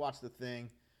says he's watched the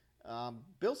thing.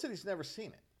 Bill said he's never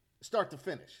seen it, start to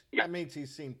finish. Yeah. That means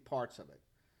he's seen parts of it.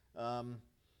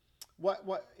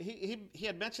 What he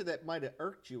had mentioned that might have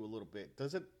irked you a little bit.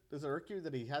 Does it irk you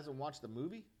that he hasn't watched the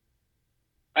movie?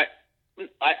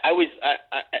 I was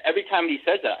every time he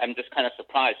says that, I'm just kind of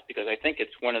surprised, because I think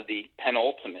it's one of the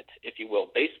penultimate, if you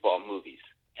will, baseball movies,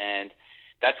 and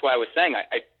that's why I was saying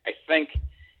I think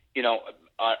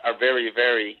our very,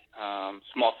 very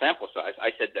small sample size.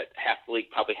 I said that half the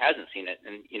league probably hasn't seen it,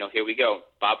 and here we go.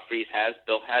 Bob Freeze has,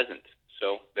 Bill hasn't.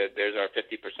 So there's our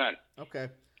 50%. Okay,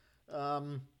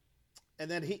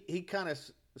 and then he kind of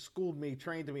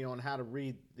trained me on how to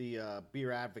read the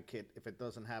Beer Advocate if it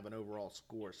doesn't have an overall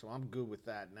score. So I'm good with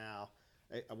that now.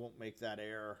 I won't make that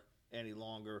error any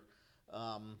longer.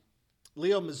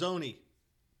 Leo Mazzoni.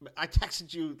 I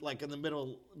texted you like in the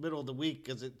middle of the week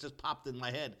because it just popped in my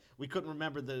head. We couldn't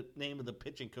remember the name of the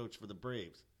pitching coach for the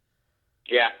Braves.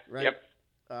 Yeah. Right?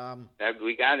 Yep.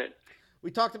 We got it.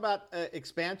 We talked about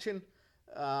expansion,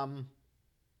 and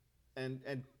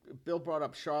Bill brought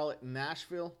up Charlotte and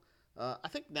Nashville. I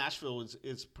think Nashville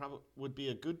is probably would be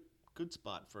a good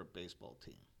spot for a baseball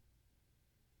team.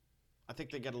 I think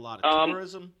they get a lot of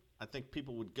tourism. I think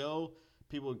people would go.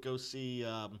 People would go see.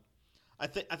 I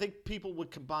think people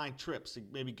would combine trips to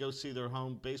maybe go see their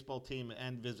home baseball team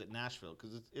and visit Nashville,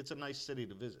 because it's a nice city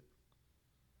to visit.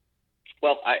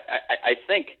 Well, I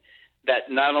think that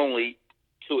not only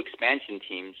 2 expansion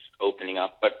teams opening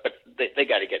up, but they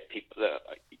got to get people.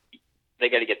 They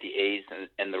got to get the A's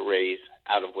and the Rays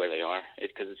out of where they are,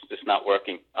 because it's just not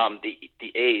working.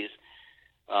 The A's,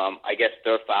 I guess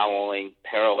they're following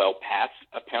parallel paths.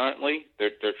 Apparently,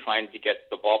 they're trying to get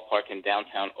the ballpark in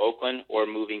downtown Oakland or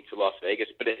moving to Las Vegas.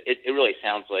 But it really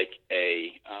sounds like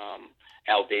a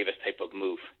Al Davis type of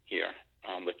move here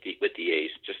with the A's,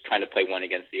 just trying to play one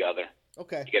against the other.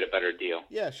 Okay. To get a better deal.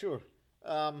 Yeah, sure.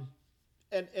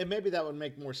 And maybe that would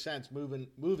make more sense,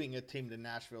 moving a team to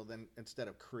Nashville than instead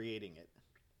of creating it,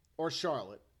 or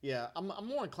Charlotte. Yeah, I'm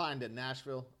more inclined to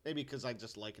Nashville, maybe because I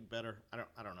just like it better.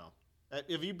 I don't know.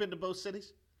 Have you been to both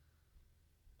cities?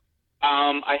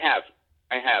 I have.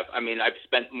 I mean, I've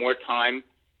spent more time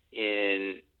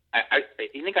in. I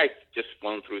think I've just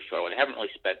flown through Charlotte. I haven't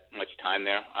really spent much time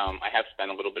there. I have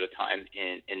spent a little bit of time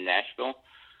in Nashville.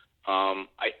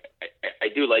 I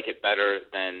do like it better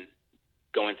than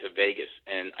going to Vegas,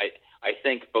 and I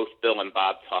think both Bill and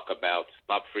Bob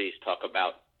Freeze talk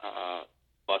about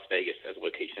Las Vegas as a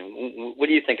location. What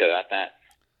do you think about that?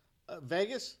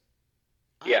 Vegas?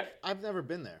 Yeah, I've never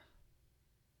been there.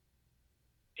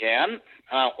 Yeah,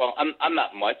 I'm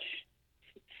not much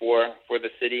for the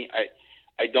city.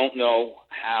 I don't know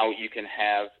how you can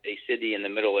have a city in the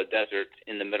middle of a desert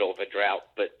in the middle of a drought,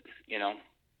 but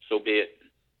so be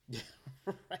it.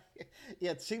 Right.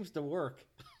 Yeah, it seems to work.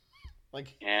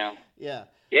 Yeah. Yeah.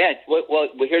 Yeah. Well,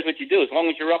 here's what you do. As long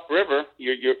as you're upriver,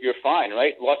 you're fine,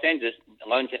 right? Los Angeles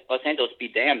be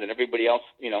damned, and everybody else,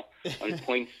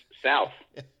 points south.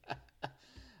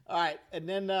 All right, and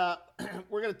then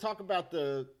we're going to talk about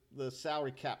the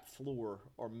salary cap floor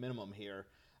or minimum here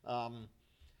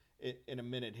in a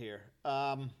minute here.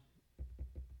 And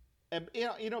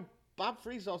Bob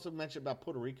Freese also mentioned about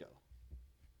Puerto Rico,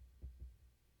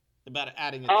 about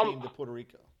adding a team to Puerto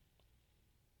Rico.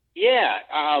 Yeah,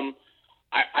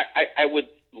 I would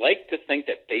like to think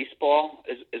that baseball,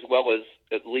 as well as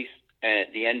at least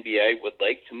the NBA, would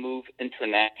like to move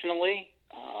internationally.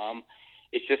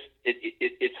 It's just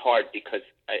it's hard because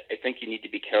I think you need to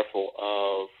be careful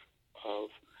of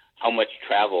how much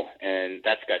travel, and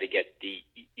that's got to get the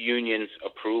union's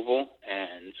approval.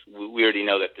 And we already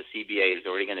know that the CBA is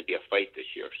already going to be a fight this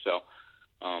year. So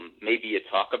maybe you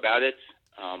talk about it,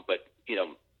 but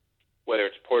whether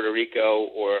it's Puerto Rico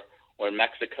or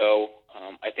Mexico,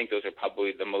 I think those are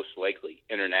probably the most likely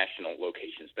international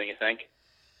locations. Don't you think?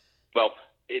 Well,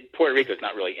 Puerto Rico is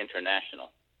not really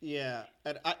international. Yeah,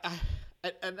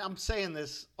 and I'm saying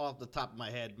this off the top of my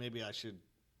head. Maybe I should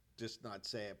just not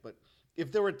say it. But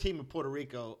if there were a team in Puerto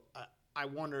Rico, I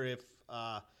wonder if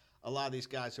a lot of these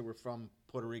guys who were from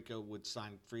Puerto Rico would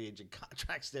sign free agent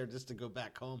contracts there just to go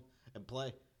back home and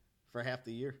play for half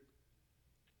the year.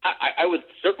 I would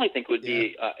certainly think it would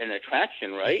be an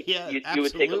attraction, right? Yeah, you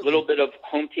would take a little bit of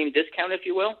home team discount, if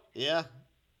you will. Yeah.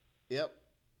 Yep.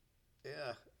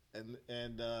 Yeah.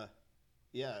 And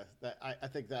yeah, I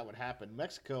think that would happen.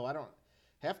 Mexico, I don't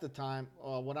half the time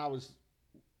when I was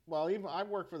even I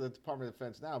work for the Department of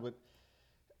Defense now, but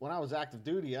when I was active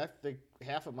duty, I think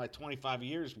half of my 25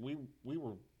 years we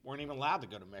weren't even allowed to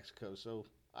go to Mexico. So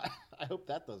I hope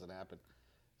that doesn't happen.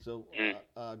 So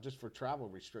just for travel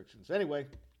restrictions. Anyway.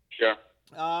 Sure.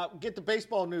 Get the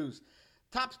baseball news.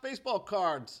 Topps baseball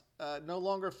cards no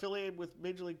longer affiliated with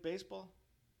Major League Baseball.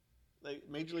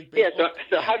 Major League Baseball. Yeah.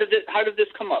 So how did this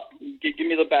come up? Give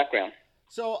me the background.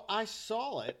 So I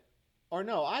saw it, or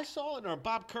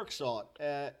Bob Kirk saw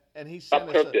it, and he sent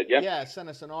sent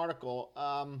us an article.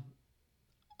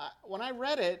 When I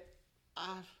read it,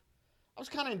 I was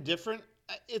kind of indifferent.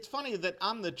 It's funny that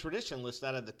I'm the traditionalist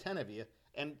out of the 10 of you,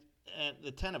 and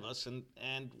the 10 of us,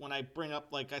 and when I bring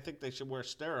up, I think they should wear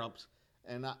stirrups,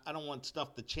 and I don't want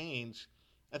stuff to change.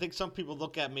 I think some people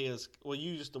look at me as, well,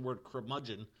 you used the word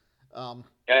curmudgeon.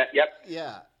 Yep.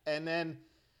 Yeah, and then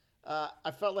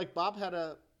I felt like Bob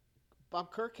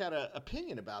Kirk had an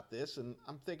opinion about this, and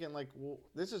I'm thinking, well,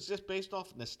 this is just based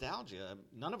off nostalgia.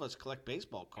 None of us collect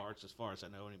baseball cards, as far as I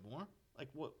know, anymore.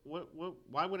 What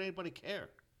why would anybody care?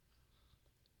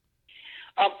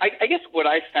 I guess what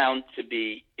I found to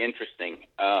be interesting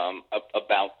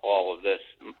about all of this,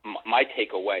 my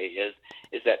takeaway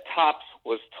is that Topps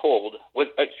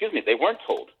they weren't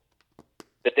told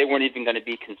that they weren't even going to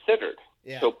be considered.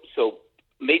 Yeah. So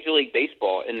Major League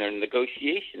Baseball, in their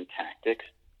negotiation tactics,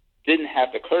 didn't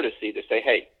have the courtesy to say,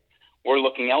 hey, we're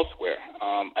looking elsewhere.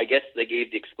 I guess they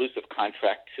gave the exclusive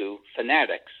contract to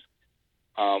Fanatics,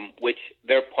 which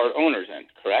they're part owners in,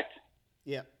 correct?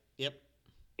 Yeah. Yep.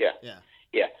 Yeah. Yeah.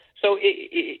 Yeah. So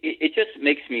it just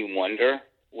makes me wonder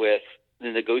with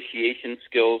the negotiation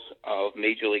skills of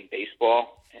Major League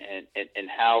Baseball and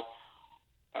how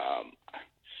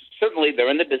certainly they're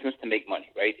in the business to make money,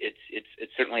 right?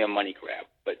 It's certainly a money grab,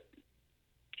 but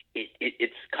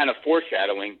it's kind of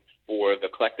foreshadowing for the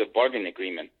collective bargaining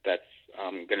agreement that's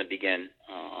going to begin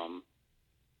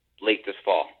late this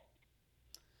fall.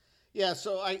 Yeah.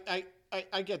 So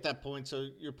I get that point. So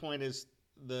your point is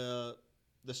the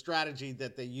strategy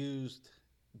that they used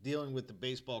dealing with the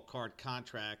baseball card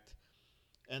contract,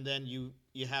 and then you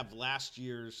have last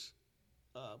year's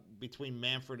between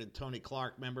Manfred and Tony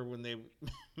Clark. Remember when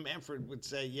Manfred would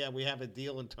say, yeah, we have a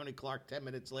deal, and Tony Clark 10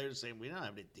 minutes later saying, we don't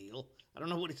have a deal. I don't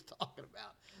know what he's talking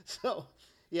about. So,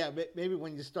 yeah, maybe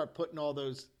when you start putting all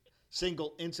those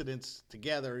single incidents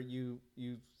together, you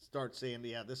start saying,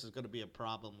 yeah, this is going to be a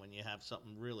problem when you have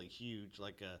something really huge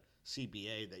like a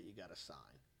CBA that you got to sign.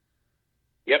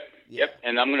 Yep, Yeah. Yep,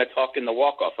 and I'm going to talk in the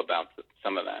walk-off about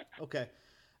some of that. Okay.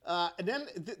 And then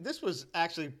this was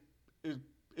actually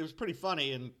it was pretty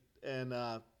funny, and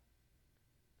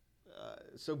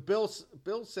so Bill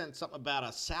sent something about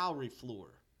a salary floor,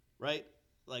 right?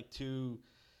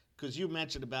 Because you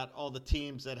mentioned about all the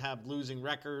teams that have losing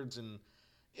records and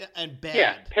bad.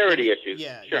 Yeah, parity issues.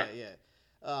 Yeah, sure.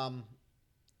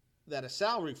 That a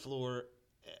salary floor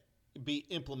be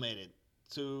implemented.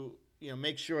 So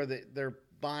make sure that they're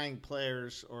buying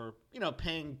players or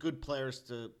paying good players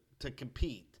to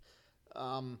compete.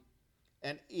 And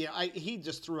he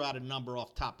just threw out a number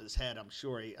off the top of his head. I'm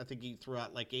sure I think he threw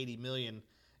out like 80 million.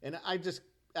 And I just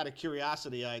out of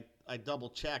curiosity, I double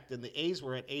checked, and the A's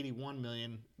were at 81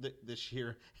 million this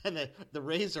year, and the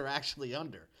Rays are actually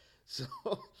under. So,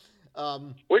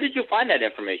 where did you find that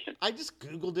information? I just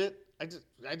Googled it. I just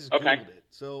Okay. Googled it.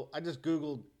 So I just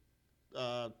Googled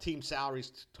team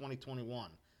salaries 2021.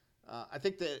 I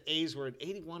think the A's were at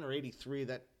 81 or 83.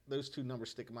 Those two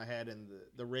numbers stick in my head, and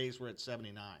the Rays were at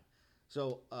 79.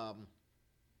 So,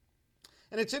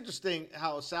 and it's interesting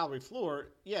how a salary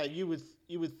floor. Yeah, you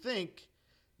would think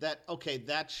that okay,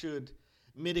 that should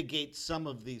mitigate some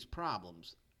of these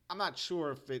problems. I'm not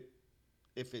sure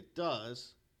if it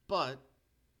does, but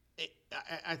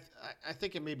I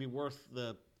think it may be worth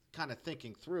the kind of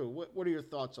thinking through. What are your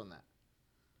thoughts on that?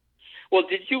 Well,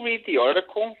 did you read the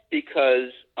article?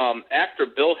 Because after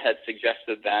Bill had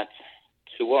suggested that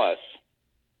to us,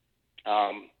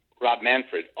 Rob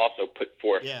Manfred also put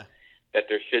forth that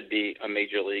there should be a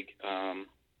major league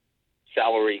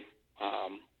salary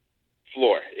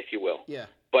floor, if you will. Yeah.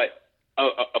 But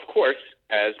of course,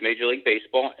 as Major League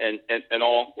Baseball and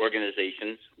all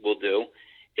organizations will do,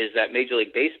 is that Major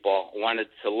League Baseball wanted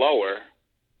to lower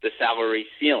the salary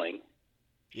ceiling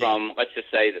from, let's just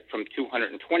say, that from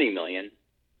 220 million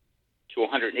to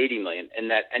 180 million, and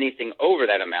that anything over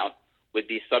that amount would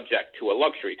be subject to a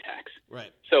luxury tax.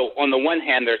 Right. So on the one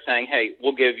hand, they're saying, hey,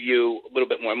 we'll give you a little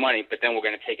bit more money, but then we're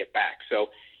going to take it back. So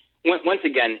once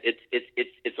again,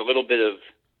 it's a little bit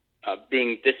of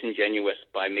being disingenuous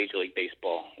by Major League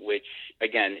Baseball, which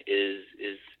again is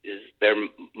their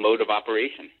mode of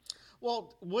operation.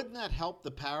 Well, wouldn't that help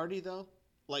the parity though?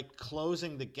 Like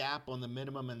closing the gap on the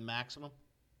minimum and maximum?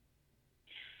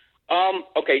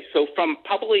 Okay, so from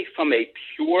a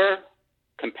pure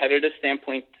competitive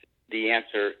standpoint, the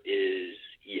answer is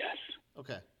yes.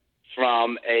 Okay.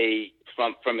 From a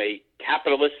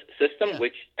capitalist system,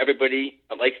 which everybody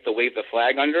likes to wave the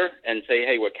flag under and say,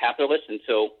 hey, we're capitalists, and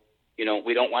so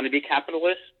we don't want to be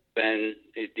capitalists, then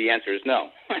the answer is no.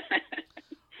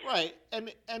 Right,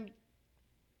 and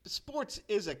sports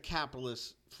is a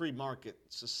capitalist free market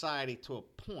society to a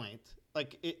point.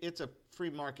 Like it's a free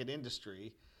market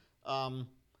industry,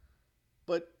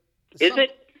 but is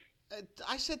it?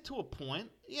 I said to a point.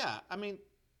 Yeah, I mean,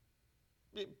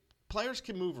 players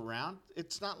can move around.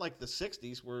 It's not like the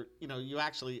 '60s where you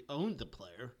actually owned the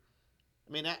player.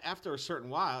 I mean, after a certain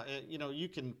while, you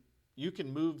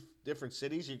can move different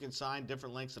cities. You can sign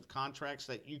different lengths of contracts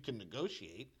that you can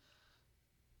negotiate.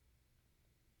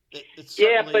 It's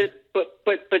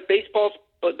but baseball's.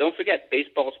 But don't forget,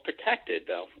 baseball's protected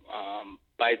though.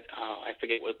 By I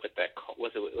forget what that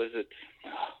was. It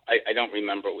I don't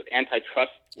remember, with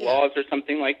antitrust laws or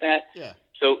something like that. Yeah.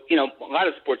 So a lot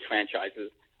of sports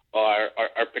franchises are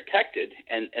protected,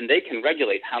 and they can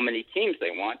regulate how many teams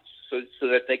they want, so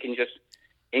that they can just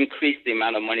increase the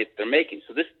amount of money that they're making.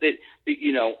 So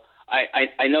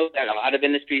I know that a lot of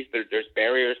industries there's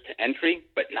barriers to entry,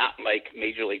 but not like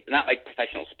Major League, not like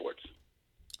professional sports.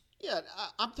 Yeah,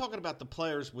 I'm talking about the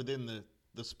players within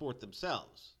the sport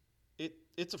themselves.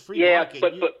 It's a free market.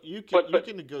 You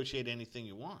can negotiate anything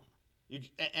you want. Not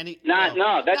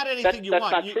anything you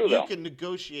want. Not true, you can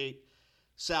negotiate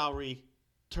salary,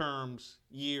 terms,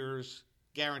 years,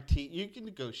 guarantee. You can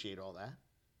negotiate all that.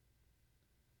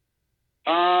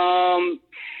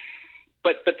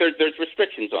 But there's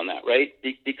restrictions on that, right?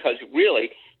 Because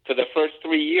really, for the first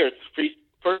 3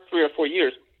 or 4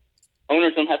 years,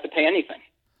 owners don't have to pay anything.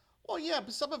 Well, yeah,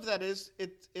 but some of that is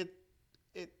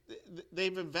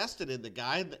they've invested in the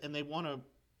guy, and they want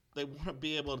to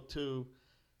be able to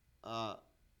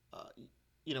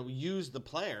use the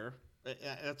player.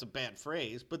 That's a bad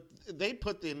phrase, but they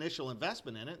put the initial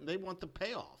investment in it, and they want the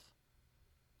payoff.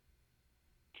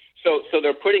 So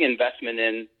they're putting investment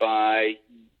in by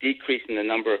decreasing the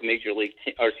number of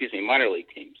minor league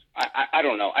teams. I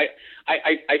don't know.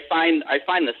 I find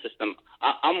the system.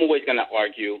 I'm always going to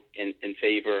argue in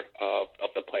favor of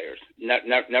the players,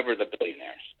 never the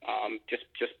billionaires.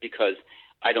 Just because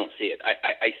I don't see it.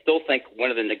 I still think one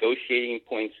of the negotiating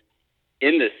points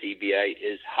in the CBA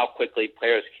is how quickly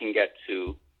players can get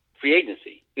to free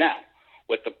agency. Now,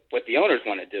 what the owners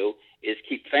want to do is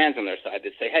keep fans on their side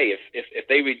that say, hey, if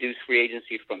they reduce free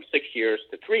agency from 6 years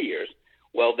to 3 years,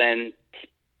 well then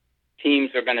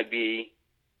teams are going to be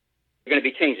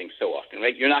changing so often,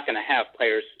 right? You're not going to have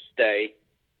players stay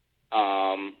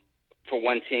for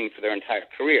one team for their entire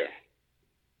career.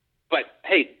 But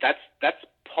hey, that's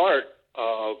part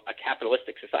of a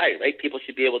capitalistic society, right? People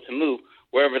should be able to move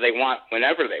wherever they want,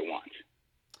 whenever they want.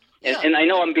 And I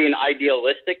know I'm being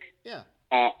idealistic Yeah.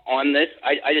 On this.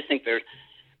 I just think there's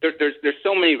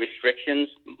so many restrictions.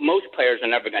 Most players are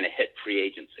never going to hit free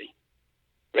agency,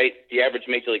 right? The average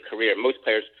major league career, most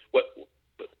players,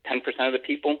 10% of the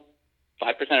people,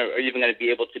 5% are even going to be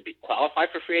able to qualify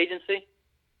for free agency?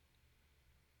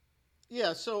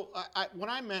 Yeah, so what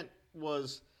I meant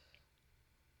was,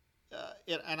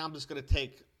 and I'm just going to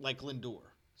take like Lindor.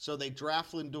 So they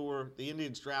draft Lindor, the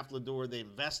Indians draft Lindor, they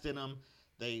invest in him,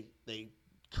 they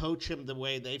coach him the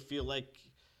way they feel like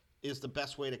is the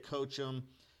best way to coach him.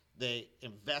 They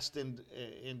invest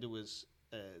into his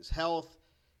health,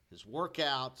 his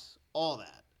workouts, all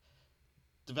that.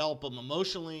 Develop him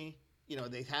emotionally.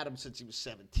 They've had him since he was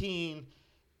 17,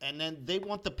 and then they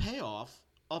want the payoff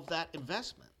of that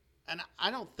investment. And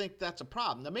I don't think that's a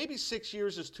problem. Now, maybe 6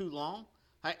 years is too long.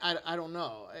 I don't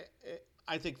know.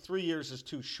 I think 3 years is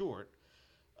too short.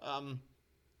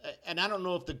 And I don't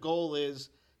know if the goal is,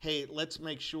 hey, let's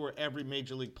make sure every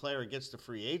major league player gets to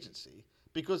free agency,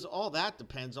 because all that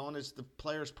depends on is the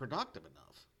player's productive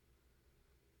enough.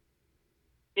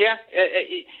 Yeah,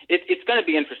 it's going to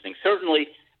be interesting. Certainly,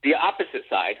 the opposite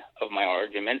side of my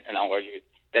argument, and I'll argue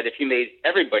that if you made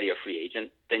everybody a free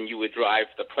agent, then you would drive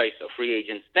the price of free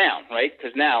agents down, right?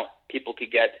 Because now people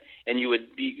could get, and you would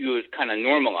kind of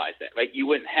normalize that, right? You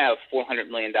wouldn't have $400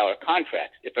 million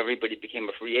contracts if everybody became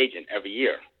a free agent every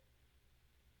year.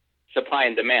 Supply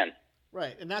and demand.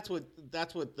 Right, and that's what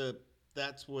the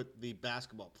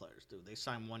basketball players do. They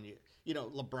sign 1 year.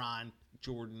 LeBron,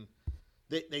 Jordan,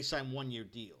 they sign 1 year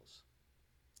deals.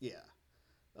 Yeah.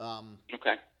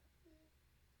 Okay.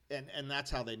 And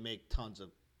that's how they make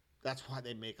that's why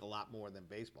they make a lot more than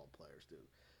baseball players do.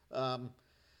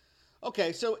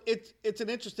 Okay, so it's an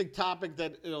interesting topic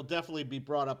that it'll definitely be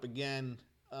brought up again.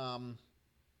 I'm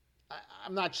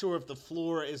not sure if the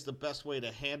floor is the best way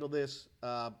to handle this.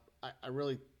 I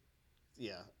really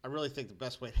think the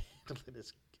best way to handle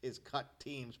it is cut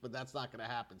teams, but that's not going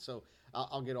to happen. So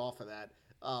I'll get off of that.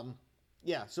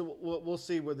 So we'll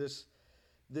see where this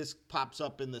pops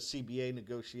up in the CBA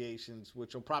negotiations,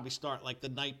 which will probably start like the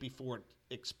night before it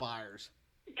expires.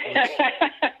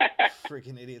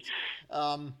 Freaking idiots.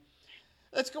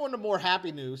 Let's go into more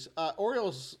happy news.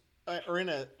 Orioles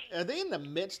are they in the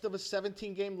midst of a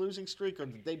 17-game losing streak, or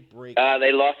did they break?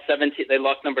 They lost 17. They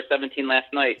lost number 17 last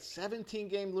night.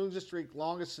 17-game losing streak,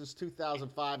 longest since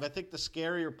 2005. I think the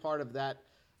scarier part of that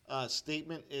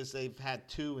statement is they've had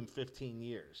 2 in 15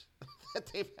 years that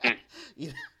they've had.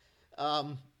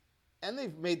 And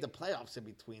they've made the playoffs in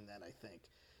between that, I think.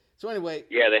 So anyway.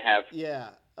 Yeah, they have. Yeah.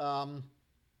 And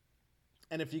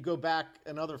if you go back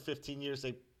another 15 years,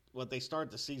 they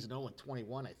started the season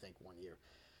 0-21, I think, 1 year.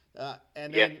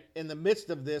 And then in the midst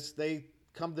of this, they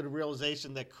come to the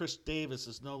realization that Chris Davis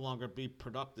is no longer be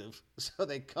productive, so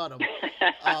they cut him.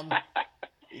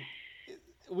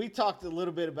 We talked a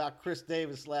little bit about Chris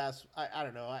Davis last. I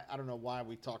don't know. I don't know why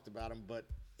we talked about him, but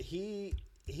he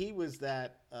was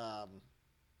that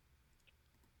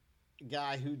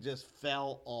guy who just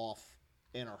fell off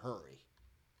in a hurry,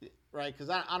 right? Because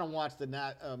I don't watch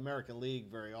the American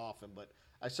League very often, but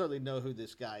I certainly know who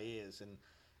this guy is,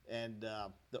 and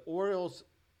the Orioles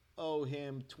owe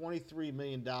him $23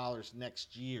 million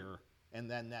next year, and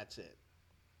then that's it.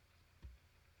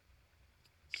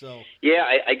 So yeah,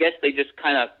 I guess they just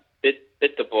kind of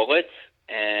bit the bullet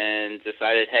and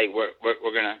decided, hey, we're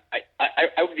gonna.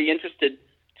 I would be interested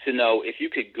to know if you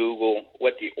could Google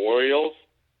what the Orioles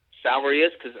salary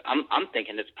is, because I'm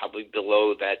thinking it's probably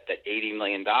below that $80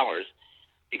 million,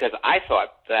 because I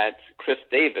thought that Chris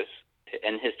Davis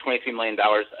and his $23 million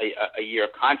a year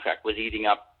contract was eating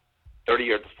up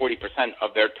 30 or 40%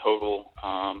 of their total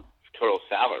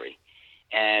salary.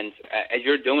 And as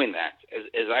you're doing that,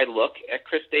 as I look at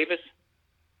Chris Davis,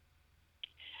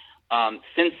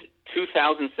 since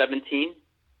 2017,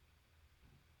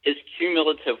 his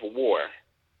cumulative WAR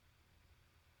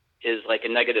is like a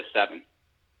 -7.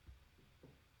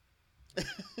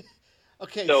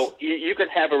 Okay. So you could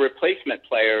have a replacement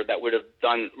player that would have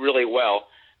done really well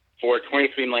for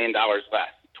 $23 million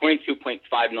less,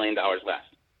 $22.5 million less.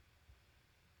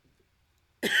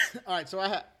 All right, so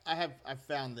I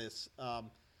found this.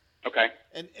 Okay.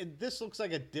 And this looks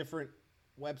like a different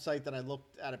website than I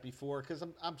looked at it before, because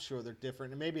I'm sure they're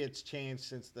different, and maybe it's changed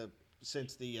since the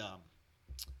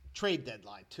trade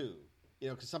deadline too.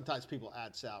 Because sometimes people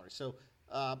add salary. So,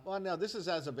 no, this is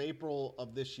as of April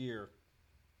of this year.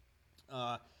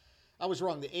 I was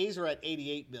wrong. The A's are at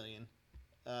 $88 million.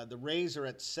 The Rays are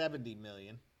at $70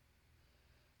 million,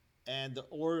 and the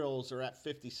Orioles are at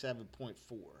 $57.4.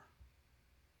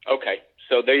 Okay,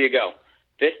 so there you go,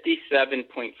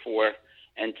 57.4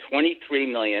 and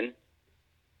 $23 million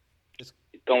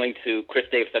going to Chris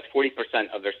Davis. That's 40%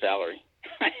 of their salary.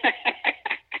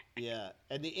 Yeah,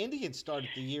 and the Indians started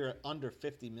the year at under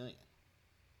 $50 million.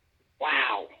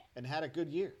 Wow. And had a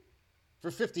good year for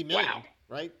 $50 million. Wow.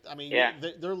 Right? I mean, Yeah.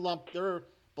 they're lumped. They're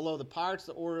below the Pirates,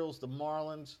 the Orioles, the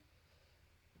Marlins,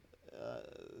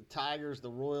 Tigers, the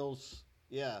Royals.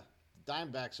 Yeah, the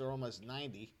Diamondbacks are almost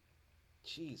 90.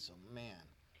 Jeez, oh man.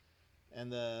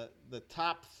 And the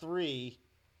top three,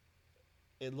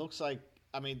 it looks like,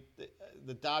 I mean,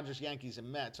 the Dodgers, Yankees,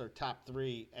 and Mets are top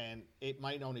three, and it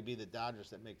might only be the Dodgers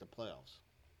that make the playoffs.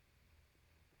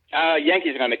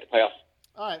 Yankees are going to make the playoffs.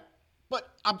 All right. But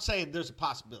I'm saying there's a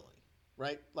possibility,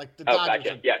 right? Like the Oh, Dodgers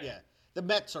gotcha. are, Yes. yeah. The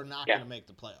Mets are not Yeah. going to make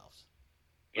the playoffs.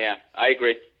 Yeah, I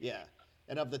agree. Yeah.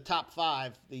 And of the top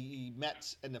five, the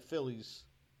Mets and the Phillies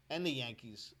and the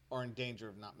Yankees are in danger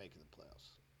of not making the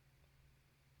playoffs.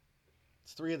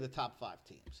 It's three of the top five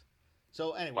teams.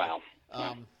 So anyway,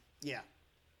 Wow. yeah.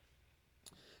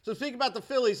 So speaking about the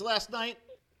Phillies, last night,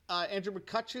 Andrew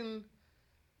McCutchen,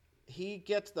 he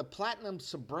gets the platinum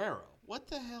sombrero. What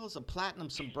the hell is a platinum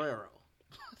sombrero?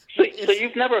 So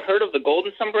you've never heard of the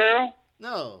golden sombrero?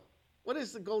 No. What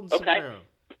is the golden Okay. sombrero?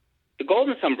 The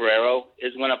golden sombrero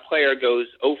is when a player goes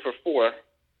 0 for 4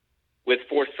 with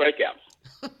 4 strikeouts.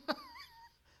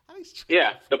 How many strikeouts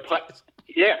Yeah, for guys?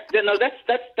 no,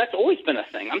 that's always been a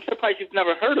thing. I'm surprised you've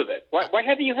never heard of it. Why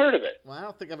haven't you heard of it? Well, I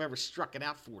don't think I've ever struck it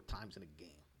out 4 times in a game.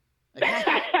 Like,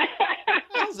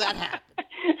 how does that happen?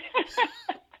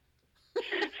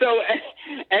 So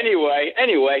anyway,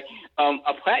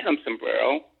 a platinum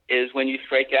sombrero is when you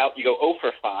strike out, you go 0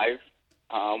 for 5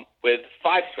 with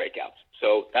 5 strikeouts.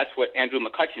 So that's what Andrew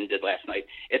McCutchen did last night.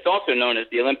 It's also known as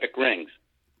the Olympic rings.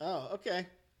 Oh, okay.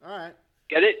 All right.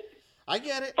 Get it? I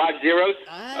get it. 5 zeros?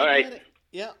 I All right. get it.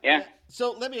 Yeah. Yeah.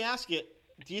 So let me ask you,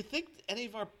 do you think any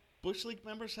of our Bush League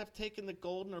members have taken the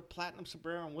golden or platinum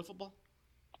sombrero in wiffle ball?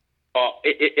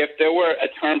 If there were a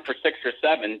term for 6 or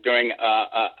 7 during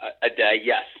a day,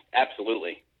 yes,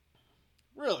 absolutely.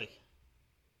 Really?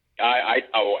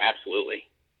 Absolutely.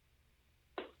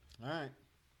 All right.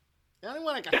 The only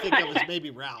one I can think of is maybe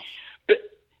Ralph.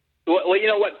 Well, you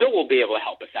know what? Bill will be able to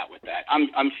help us out with that.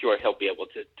 I'm sure he'll be able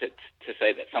to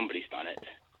say that somebody's done it.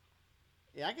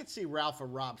 Yeah, I could see Ralph or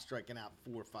Rob striking out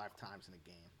 4 or 5 times in a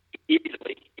game.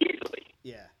 Easily.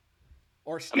 Yeah.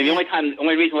 Or I mean, the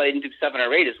only reason why they didn't do 7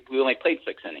 or 8 is we only played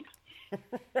 6 innings.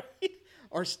 Right?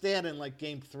 Or Stan in like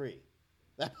game 3.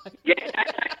 Yeah.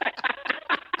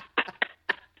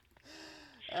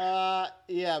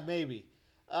 Yeah, maybe.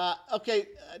 Okay,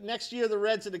 next year the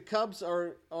Reds and the Cubs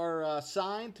are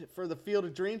signed for the Field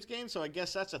of Dreams game, so I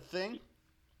guess that's a thing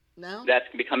now. That's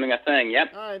becoming a thing.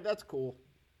 Yep. All right, that's cool.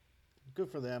 Good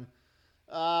for them.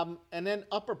 And then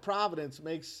Upper Providence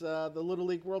makes the Little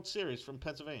League World Series from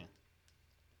Pennsylvania.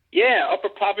 Yeah, Upper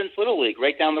Providence Little League,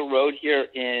 right down the road here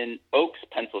in Oaks,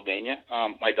 Pennsylvania.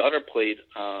 My daughter played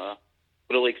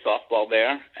Little League softball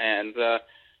there, and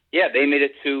they made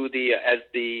it to as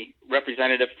the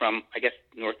representative from, I guess,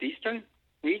 Northeastern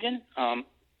region.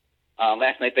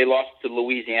 Last night they lost to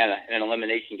Louisiana in an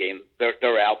elimination game.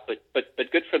 They're out,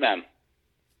 but good for them.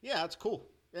 Yeah, that's cool.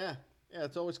 Yeah,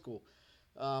 it's always cool.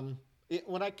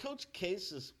 When I coached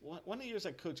Case's, one of the years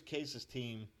I coached Case's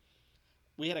team,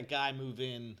 we had a guy move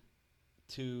in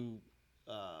to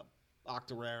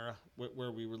Octorara,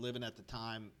 where we were living at the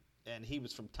time, and he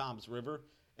was from Toms River,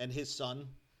 and his son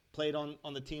played on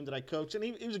the team that I coached, and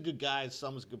he was a good guy. His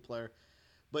son was a good player,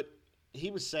 but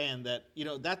he was saying that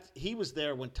that he was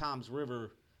there when Toms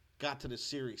River got to the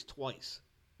series twice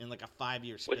in like a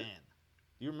 5-year span.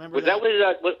 Do you remember that?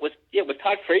 Was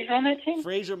Todd Frazier on that team?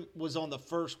 Frazier was on the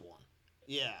first one.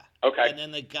 Yeah. Okay. And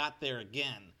then they got there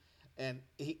again. And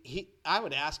I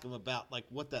would ask him about like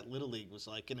what that Little League was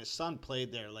like, and his son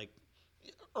played there like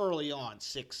early on,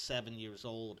 6, 7 years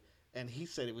old, and he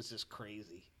said it was just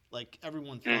crazy. Like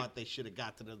everyone thought they should have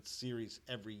got to the series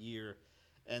every year,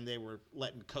 and they were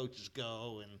letting coaches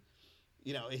go, and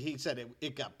he said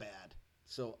it got bad.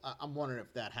 So I'm wondering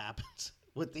if that happens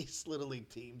with these Little League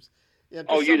teams. Yeah,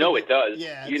 it does.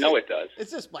 Yeah, it does.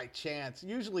 It's just by chance.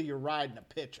 Usually you're riding a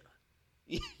pitcher.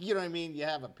 You know what I mean? You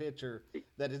have a pitcher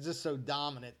that is just so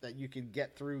dominant that you can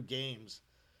get through games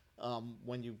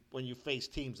when you face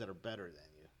teams that are better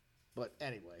than you. But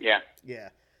anyway. Yeah.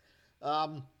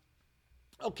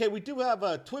 Okay, we do have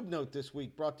a Twib note this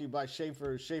week brought to you by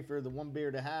Schaefer. Schaefer, the one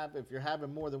beer to have if you're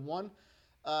having more than one.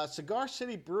 Cigar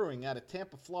City Brewing out of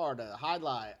Tampa, Florida, High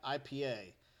Life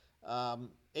IPA.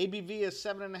 ABV is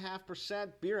 7.5%.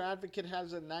 Beer Advocate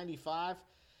has a 95.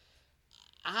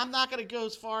 I'm not going to go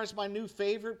as far as my new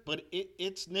favorite, but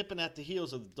it's nipping at the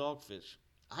heels of the Dogfish.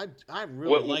 I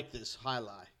really like this High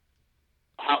Life.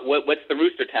 What's the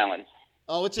Rooster Talons?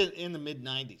 Oh, it's in the mid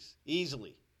 90s,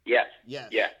 easily. Yes. Yes.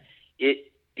 Yeah.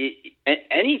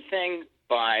 Anything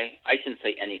by, I shouldn't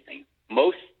say anything.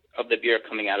 Most of the beer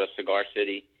coming out of Cigar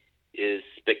City is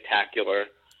spectacular.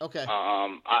 Okay.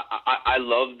 I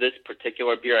love this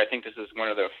particular beer. I think this is one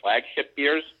of their flagship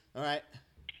beers. All right.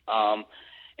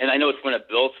 And I know it's one of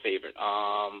Bill's favorite.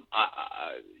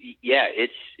 Yeah,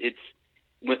 it's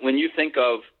when you think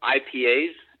of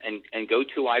IPAs and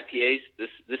go-to IPAs,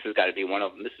 this has got to be one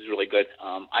of them. This is really good.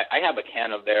 I have a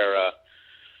can of their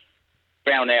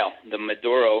brown ale, the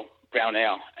Maduro brown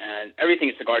ale, and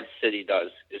everything Cigar City does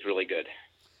is really good.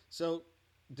 So,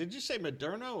 did you say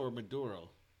Moderno or Maduro?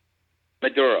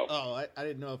 Maduro. Oh, I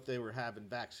didn't know if they were having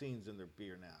vaccines in their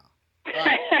beer now.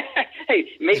 Right. Hey,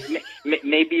 maybe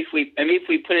if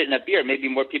we put it in a beer, maybe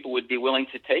more people would be willing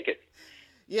to take it.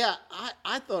 Yeah,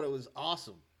 I thought it was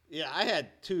awesome. Yeah, I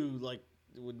had two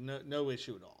with no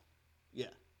issue at all. Yeah.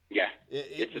 Yeah,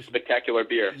 it's a spectacular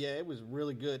beer. Yeah, it was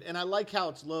really good. And I like how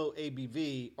it's low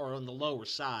ABV or on the lower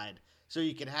side, so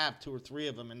you can have 2 or 3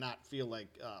 of them and not feel like,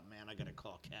 oh, man, I got to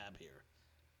call a cab here.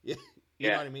 Yeah, you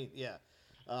know what I mean? Yeah.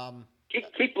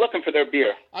 Keep looking for their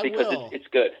beer because will. It's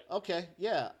good. Okay,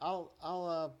 yeah.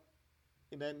 I'll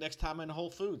next time in Whole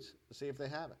Foods, see if they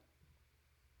have it.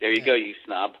 There you go, you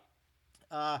snob.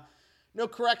 No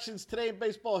corrections. Today in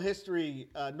baseball history,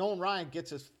 Nolan Ryan gets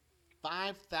his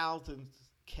 5,000th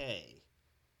K.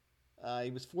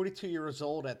 He was 42 years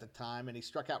old at the time, and he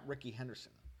struck out Ricky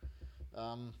Henderson.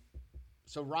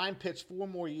 So Ryan pitched 4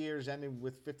 more years, ending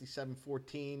with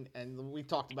 57-14, and we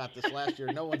talked about this last year.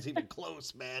 No one's even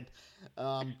close, man,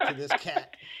 to this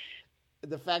cat.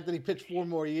 The fact that he pitched 4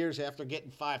 more years after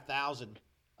getting 5,000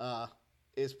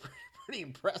 is pretty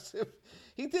impressive.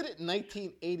 He did it in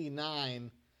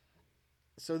 1989.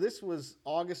 So this was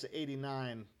August of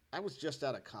 89. I was just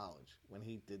out of college when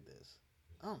he did this.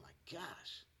 Oh, my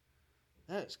gosh.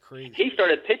 That is crazy. He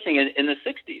started pitching in the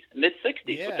 60s,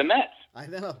 mid-60s with the Mets. I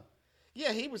know.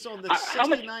 Yeah, he was on the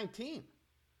 60-19 team.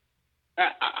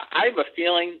 I have a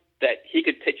feeling that he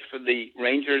could pitch for the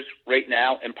Rangers right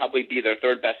now and probably be their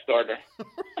 3rd best starter.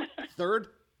 Third?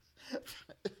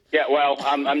 Yeah, well,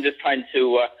 I'm just trying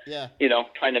to,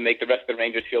 trying to make the rest of the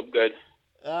Rangers feel good.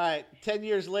 All right. 10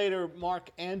 years later,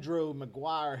 Mark Andrew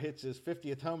McGuire hits his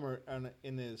 50th homer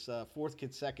in his 4th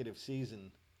consecutive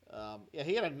season.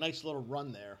 He had a nice little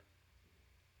run there.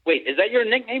 Wait, is that your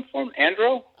nickname for him,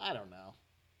 Andrew? I don't know.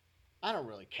 I don't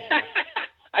really care.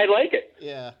 I like it.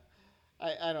 Yeah,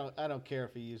 I don't care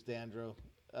if he used Andrew.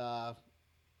 So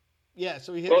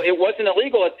he hit. Well, it wasn't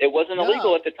illegal. It wasn't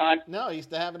illegal at the time. No, he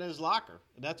used to have it in his locker.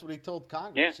 And that's what he told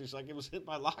Congress. Yeah. He's like, it was in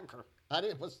my locker.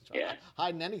 Wasn't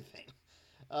hiding anything.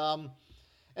 And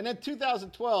then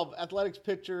 2012, Athletics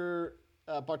pitcher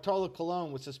Bartolo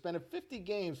Colon was suspended 50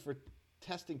 games for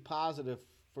testing positive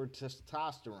for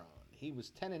testosterone. He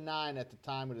was 10-9 at the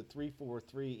time with a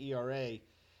 3.43 ERA.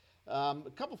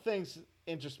 A couple things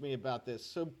interest me about this.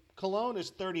 So Colon is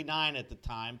 39 at the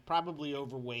time, probably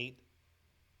overweight,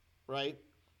 right?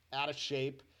 Out of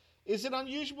shape. Is it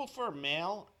unusual for a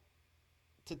male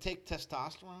to take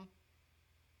testosterone?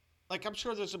 Like, I'm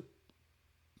sure there's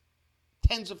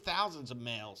tens of thousands of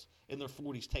males in their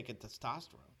 40s taking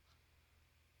testosterone.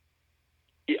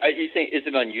 Are you saying, is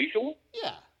it unusual?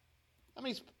 Yeah. I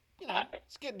mean,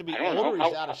 it's getting to be older.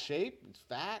 He's out of shape. He's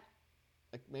fat.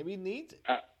 Like, maybe he needs it.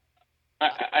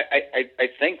 I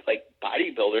think like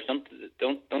bodybuilders,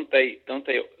 don't they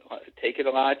take it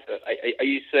a lot? Are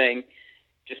you saying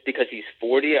just because he's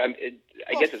 40? I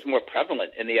guess it's more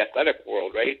prevalent in the athletic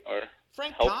world, right? Or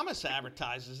Frank Thomas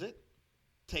advertises it,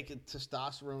 taking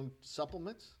testosterone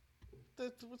supplements.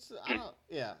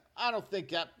 I don't think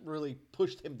that really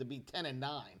pushed him to be 10-9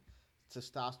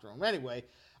 testosterone. Anyway,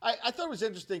 I thought it was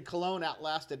interesting. Colon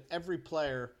outlasted every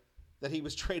player that he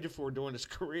was traded for during his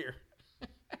career.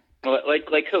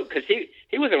 Like who? Because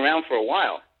he was around for a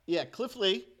while. Yeah, Cliff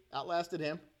Lee outlasted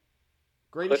him.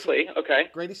 Cliff Lee, okay.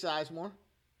 Grady Sizemore.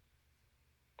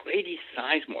 Grady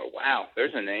Sizemore, wow,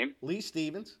 there's a name. Lee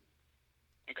Stevens.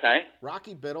 Okay.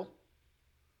 Rocky Biddle.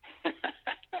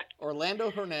 Orlando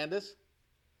Hernandez.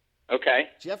 Okay.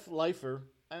 Jeff Leifer.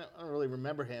 I don't really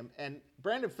remember him. And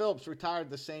Brandon Phillips retired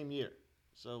the same year.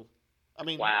 So, I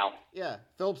mean. Wow. Yeah,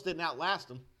 Phillips didn't outlast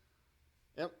him.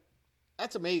 Yep.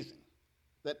 That's amazing.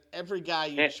 That every guy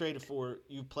you traded for,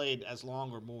 you played as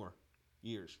long or more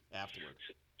years afterwards.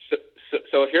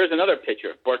 So here's another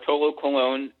pitcher, Bartolo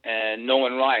Colon and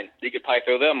Nolan Ryan. You could probably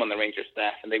throw them on the Rangers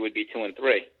staff, and they would be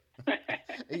 2-3.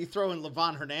 And you throw in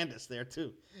Livan Hernandez there,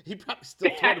 too. He probably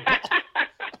still throw the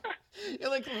ball.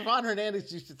 Like Livan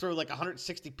Hernandez used to throw like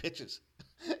 160 pitches.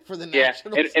 for the Yeah,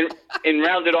 Nationals. and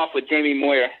round it off with Jamie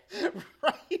Moyer.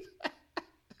 Right.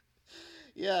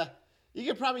 Yeah. You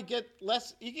could probably get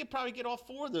less. You could probably get all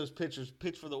 4 of those pitchers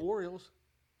pitch for the Orioles.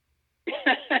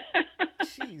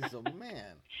 Jeez, oh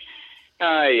man.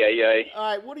 Ay. All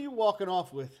right, what are you walking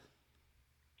off with?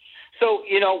 So,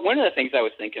 one of the things I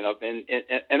was thinking of,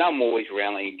 and I'm always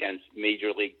railing against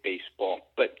Major League Baseball,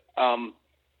 but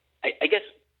I guess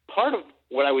part of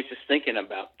what I was just thinking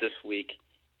about this week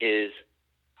is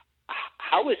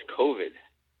how is COVID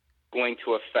going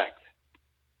to affect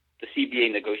the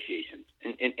CBA negotiations?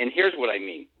 And here's what I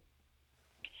mean.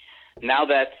 Now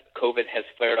that COVID has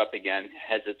flared up again,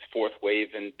 has its 4th wave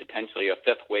and potentially a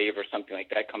 5th wave or something like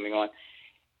that coming on,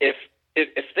 if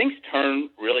things turn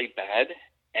really bad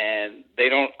and they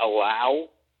don't allow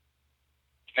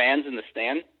fans in the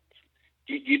stand,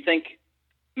 do you think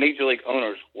Major League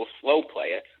owners will slow play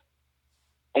it,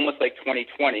 almost like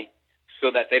 2020,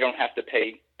 so that they don't have to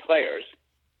pay players?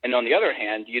 And on the other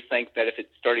hand, do you think that if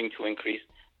it's starting to increase,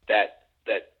 that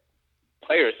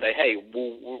players say, hey,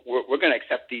 we're going to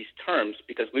accept these terms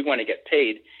because we want to get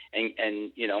paid and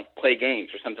play games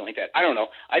or something like that? I don't know.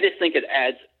 I just think it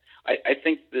adds. I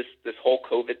think this whole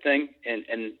COVID thing,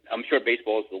 and I'm sure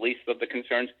baseball is the least of the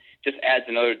concerns, just adds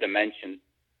another dimension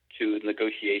to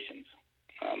negotiations.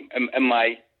 Am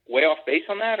I way off base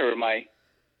on that, or am I?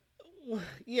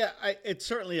 Yeah, it's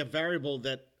certainly a variable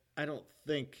that I don't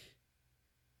think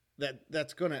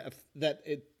that's gonna that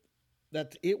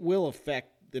it will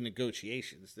affect the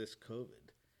negotiations. This COVID,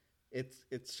 it's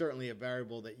certainly a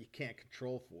variable that you can't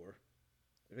control for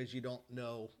because you don't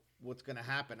know what's going to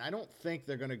happen. I don't think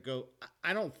they're going to go.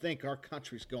 I don't think our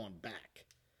country's going back.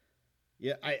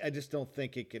 Yeah, I just don't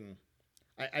think it can.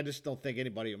 I just don't think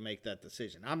anybody will make that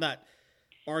decision. I'm not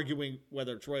arguing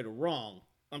whether it's right or wrong.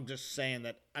 I'm just saying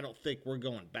that I don't think we're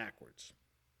going backwards.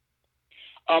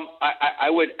 I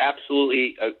would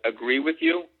absolutely agree with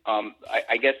you.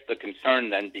 I guess the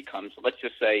concern then becomes, let's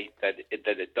just say that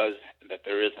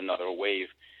there is another wave.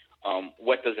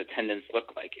 What does attendance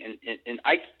look like? And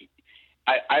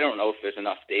I don't know if there's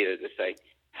enough data to say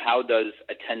how does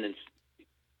attendance,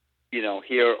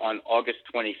 here on August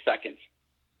 22nd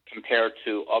compare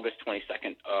to August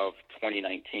 22nd of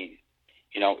 2019.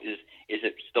 Is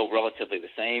it still relatively the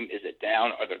same? Is it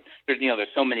down? There's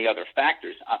so many other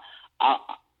factors.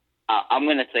 I'm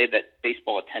going to say that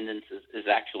baseball attendance is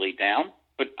actually down,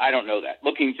 but I don't know that.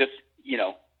 Looking just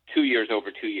 2 years over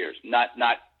 2 years, not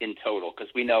in total,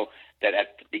 because we know that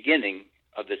at the beginning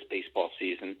of this baseball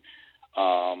season,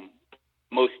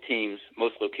 most teams,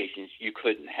 most locations, you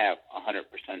couldn't have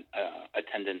 100%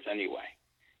 attendance anyway.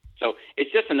 So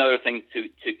it's just another thing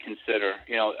to consider.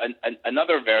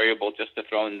 Another variable just to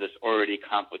throw in this already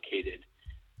complicated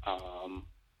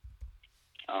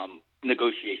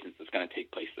negotiations that's going to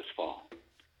take place this fall.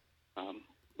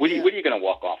 What are you going to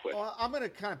walk off with? Well, I'm going to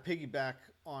kind of piggyback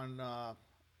on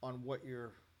what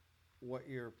your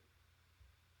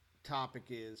topic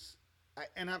is,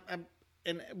 and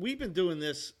we've been doing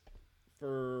this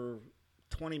for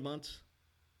 20 months,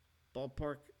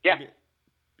 ballpark.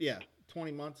 Yeah,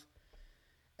 20 months,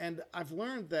 and I've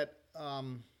learned that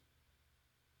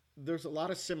there's a lot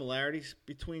of similarities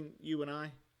between you and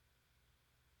I.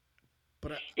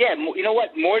 But you know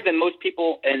what? More than most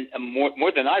people, and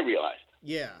more than I realized.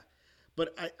 Yeah,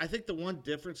 but I think the one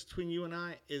difference between you and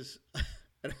I is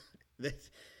that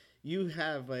you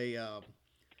have a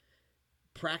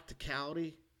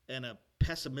practicality and a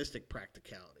pessimistic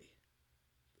practicality,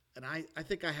 and I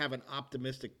think I have an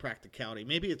optimistic practicality.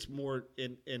 Maybe it's more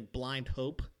in blind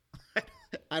hope.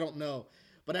 I don't know,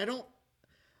 but I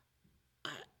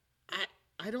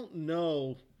don't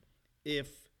know if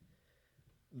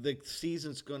the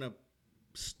season's going to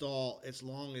stall as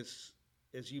long as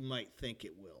you might think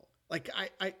it will. Like,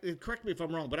 I correct me if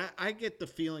I'm wrong, but I get the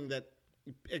feeling that,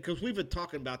 because we've been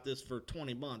talking about this for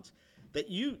 20 months, that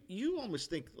you almost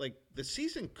think like the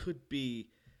season could be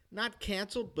not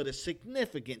canceled, but a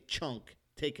significant chunk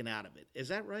taken out of it. Is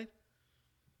that right?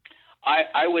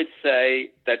 I would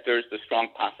say that there's a strong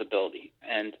possibility.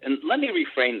 And let me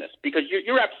reframe this, because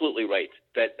you're absolutely right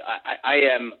that I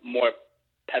am more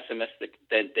pessimistic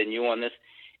than you on this,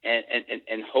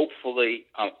 and hopefully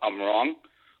I'm wrong.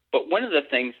 But one of the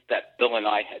things that Bill and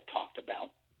I had talked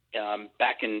about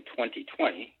back in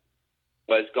 2020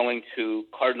 was going to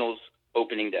Cardinals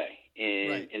opening day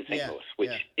in St. Louis,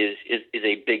 which is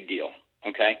a big deal.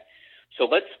 Okay, so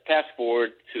let's fast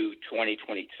forward to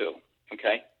 2022.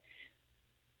 Okay,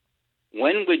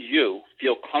 when would you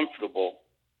feel comfortable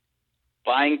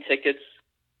buying tickets,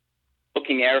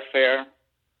 booking airfare,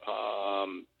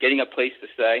 getting a place to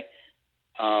stay?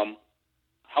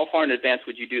 How far in advance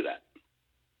would you do that?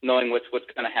 knowing what's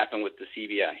going to happen with the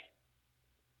CBA.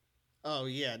 Oh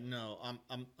yeah, no,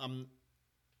 I'm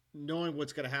knowing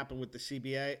what's going to happen with the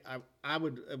CBA. I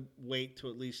would wait till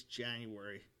at least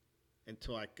January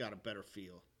until I got a better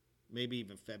feel, maybe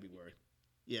even February.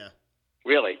 Yeah.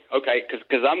 Really? Okay,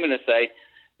 because I'm going to say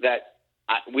that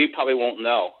we probably won't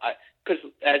know, because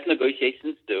as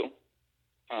negotiations do,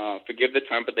 forgive the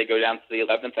term, but they go down to the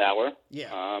 11th hour.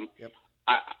 Yeah. Yep.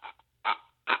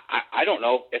 I don't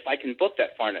know if I can book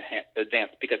that far in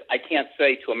advance, because I can't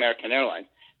say to American Airlines,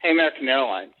 hey, American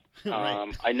Airlines,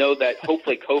 Right. I know that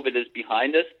hopefully COVID is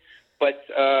behind us, but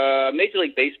Major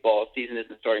League Baseball season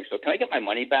isn't starting, so can I get my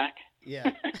money back?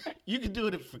 Yeah. You can do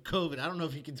it for COVID. I don't know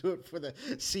if you can do it for the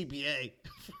CBA.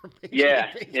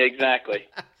 Yeah, exactly.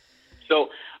 So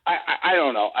I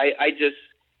don't know. I just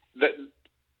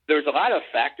there's a lot of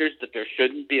factors that there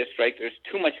shouldn't be a strike. There's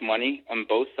too much money on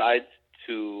both sides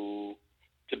to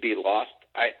be lost.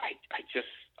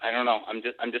 I don't know.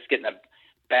 I'm just getting a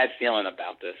bad feeling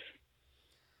about this.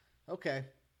 Okay.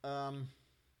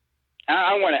 I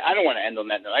don't want to end on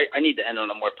that note. I need to end on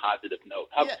a more positive note.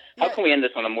 How can we end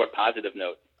this on a more positive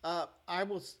note? I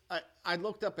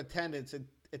looked up attendance, and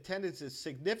attendance is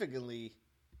significantly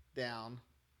down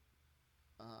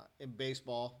in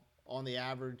baseball on the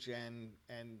average, and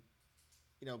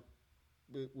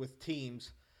with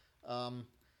teams.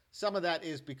 Some of that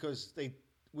is because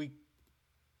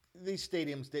these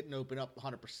stadiums didn't open up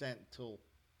 100% until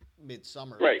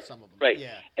midsummer. Right. Some of them. Right.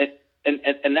 Yeah.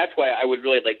 And that's why I would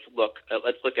really like to look.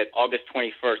 Let's look at August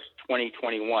 21st,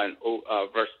 2021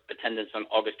 versus attendance on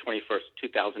August 21st,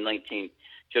 2019.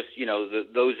 Just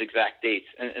those exact dates,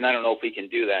 and I don't know if we can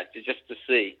do that just to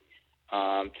see,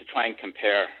 to try and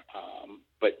compare.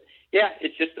 But yeah,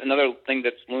 it's just another thing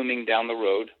that's looming down the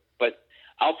road. But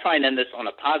I'll try and end this on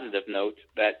a positive note.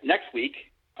 That next week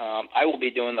I will be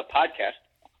doing the podcast,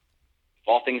 if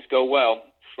all things go well,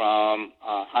 from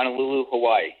Honolulu,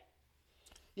 Hawaii.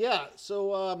 Yeah,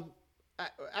 so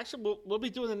actually, we'll be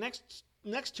doing the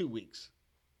next 2 weeks.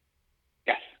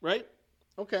 Yes. Right?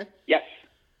 Okay. Yes.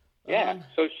 Yeah.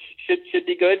 So should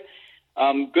be good.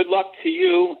 Good luck to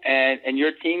you and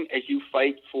your team as you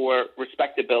fight for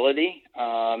respectability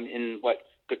in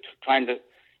trying to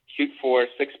shoot for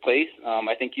sixth place.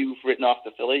 I think you've written off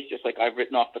the Phillies just like I've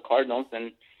written off the Cardinals,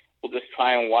 and we'll just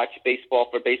try and watch baseball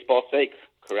for baseball's sake.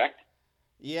 Correct?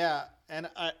 Yeah, and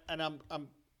I'm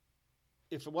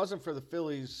if it wasn't for the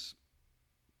Phillies,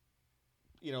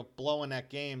 blowing that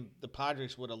game, the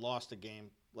Padres would have lost a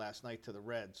game last night to the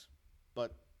Reds.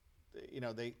 But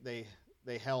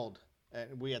they held,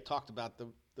 and we had talked about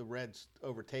the Reds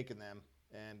overtaking them,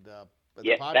 and but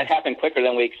yeah, the Padres, that happened quicker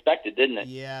than we expected, didn't it?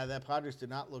 Yeah, the Padres do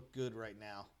not look good right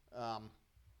now.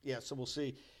 Yeah, so we'll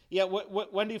see. Yeah,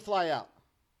 when do you fly out?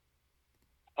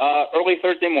 Early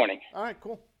Thursday morning. All right,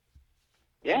 cool.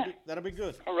 Yeah, that'll be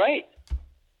good. All right.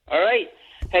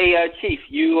 Hey, Chief,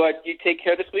 you take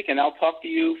care this week, and I'll talk to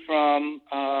you from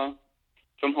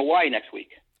Hawaii next week.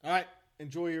 All right.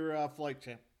 Enjoy your flight,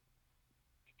 champ.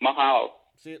 Mahalo.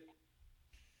 See you.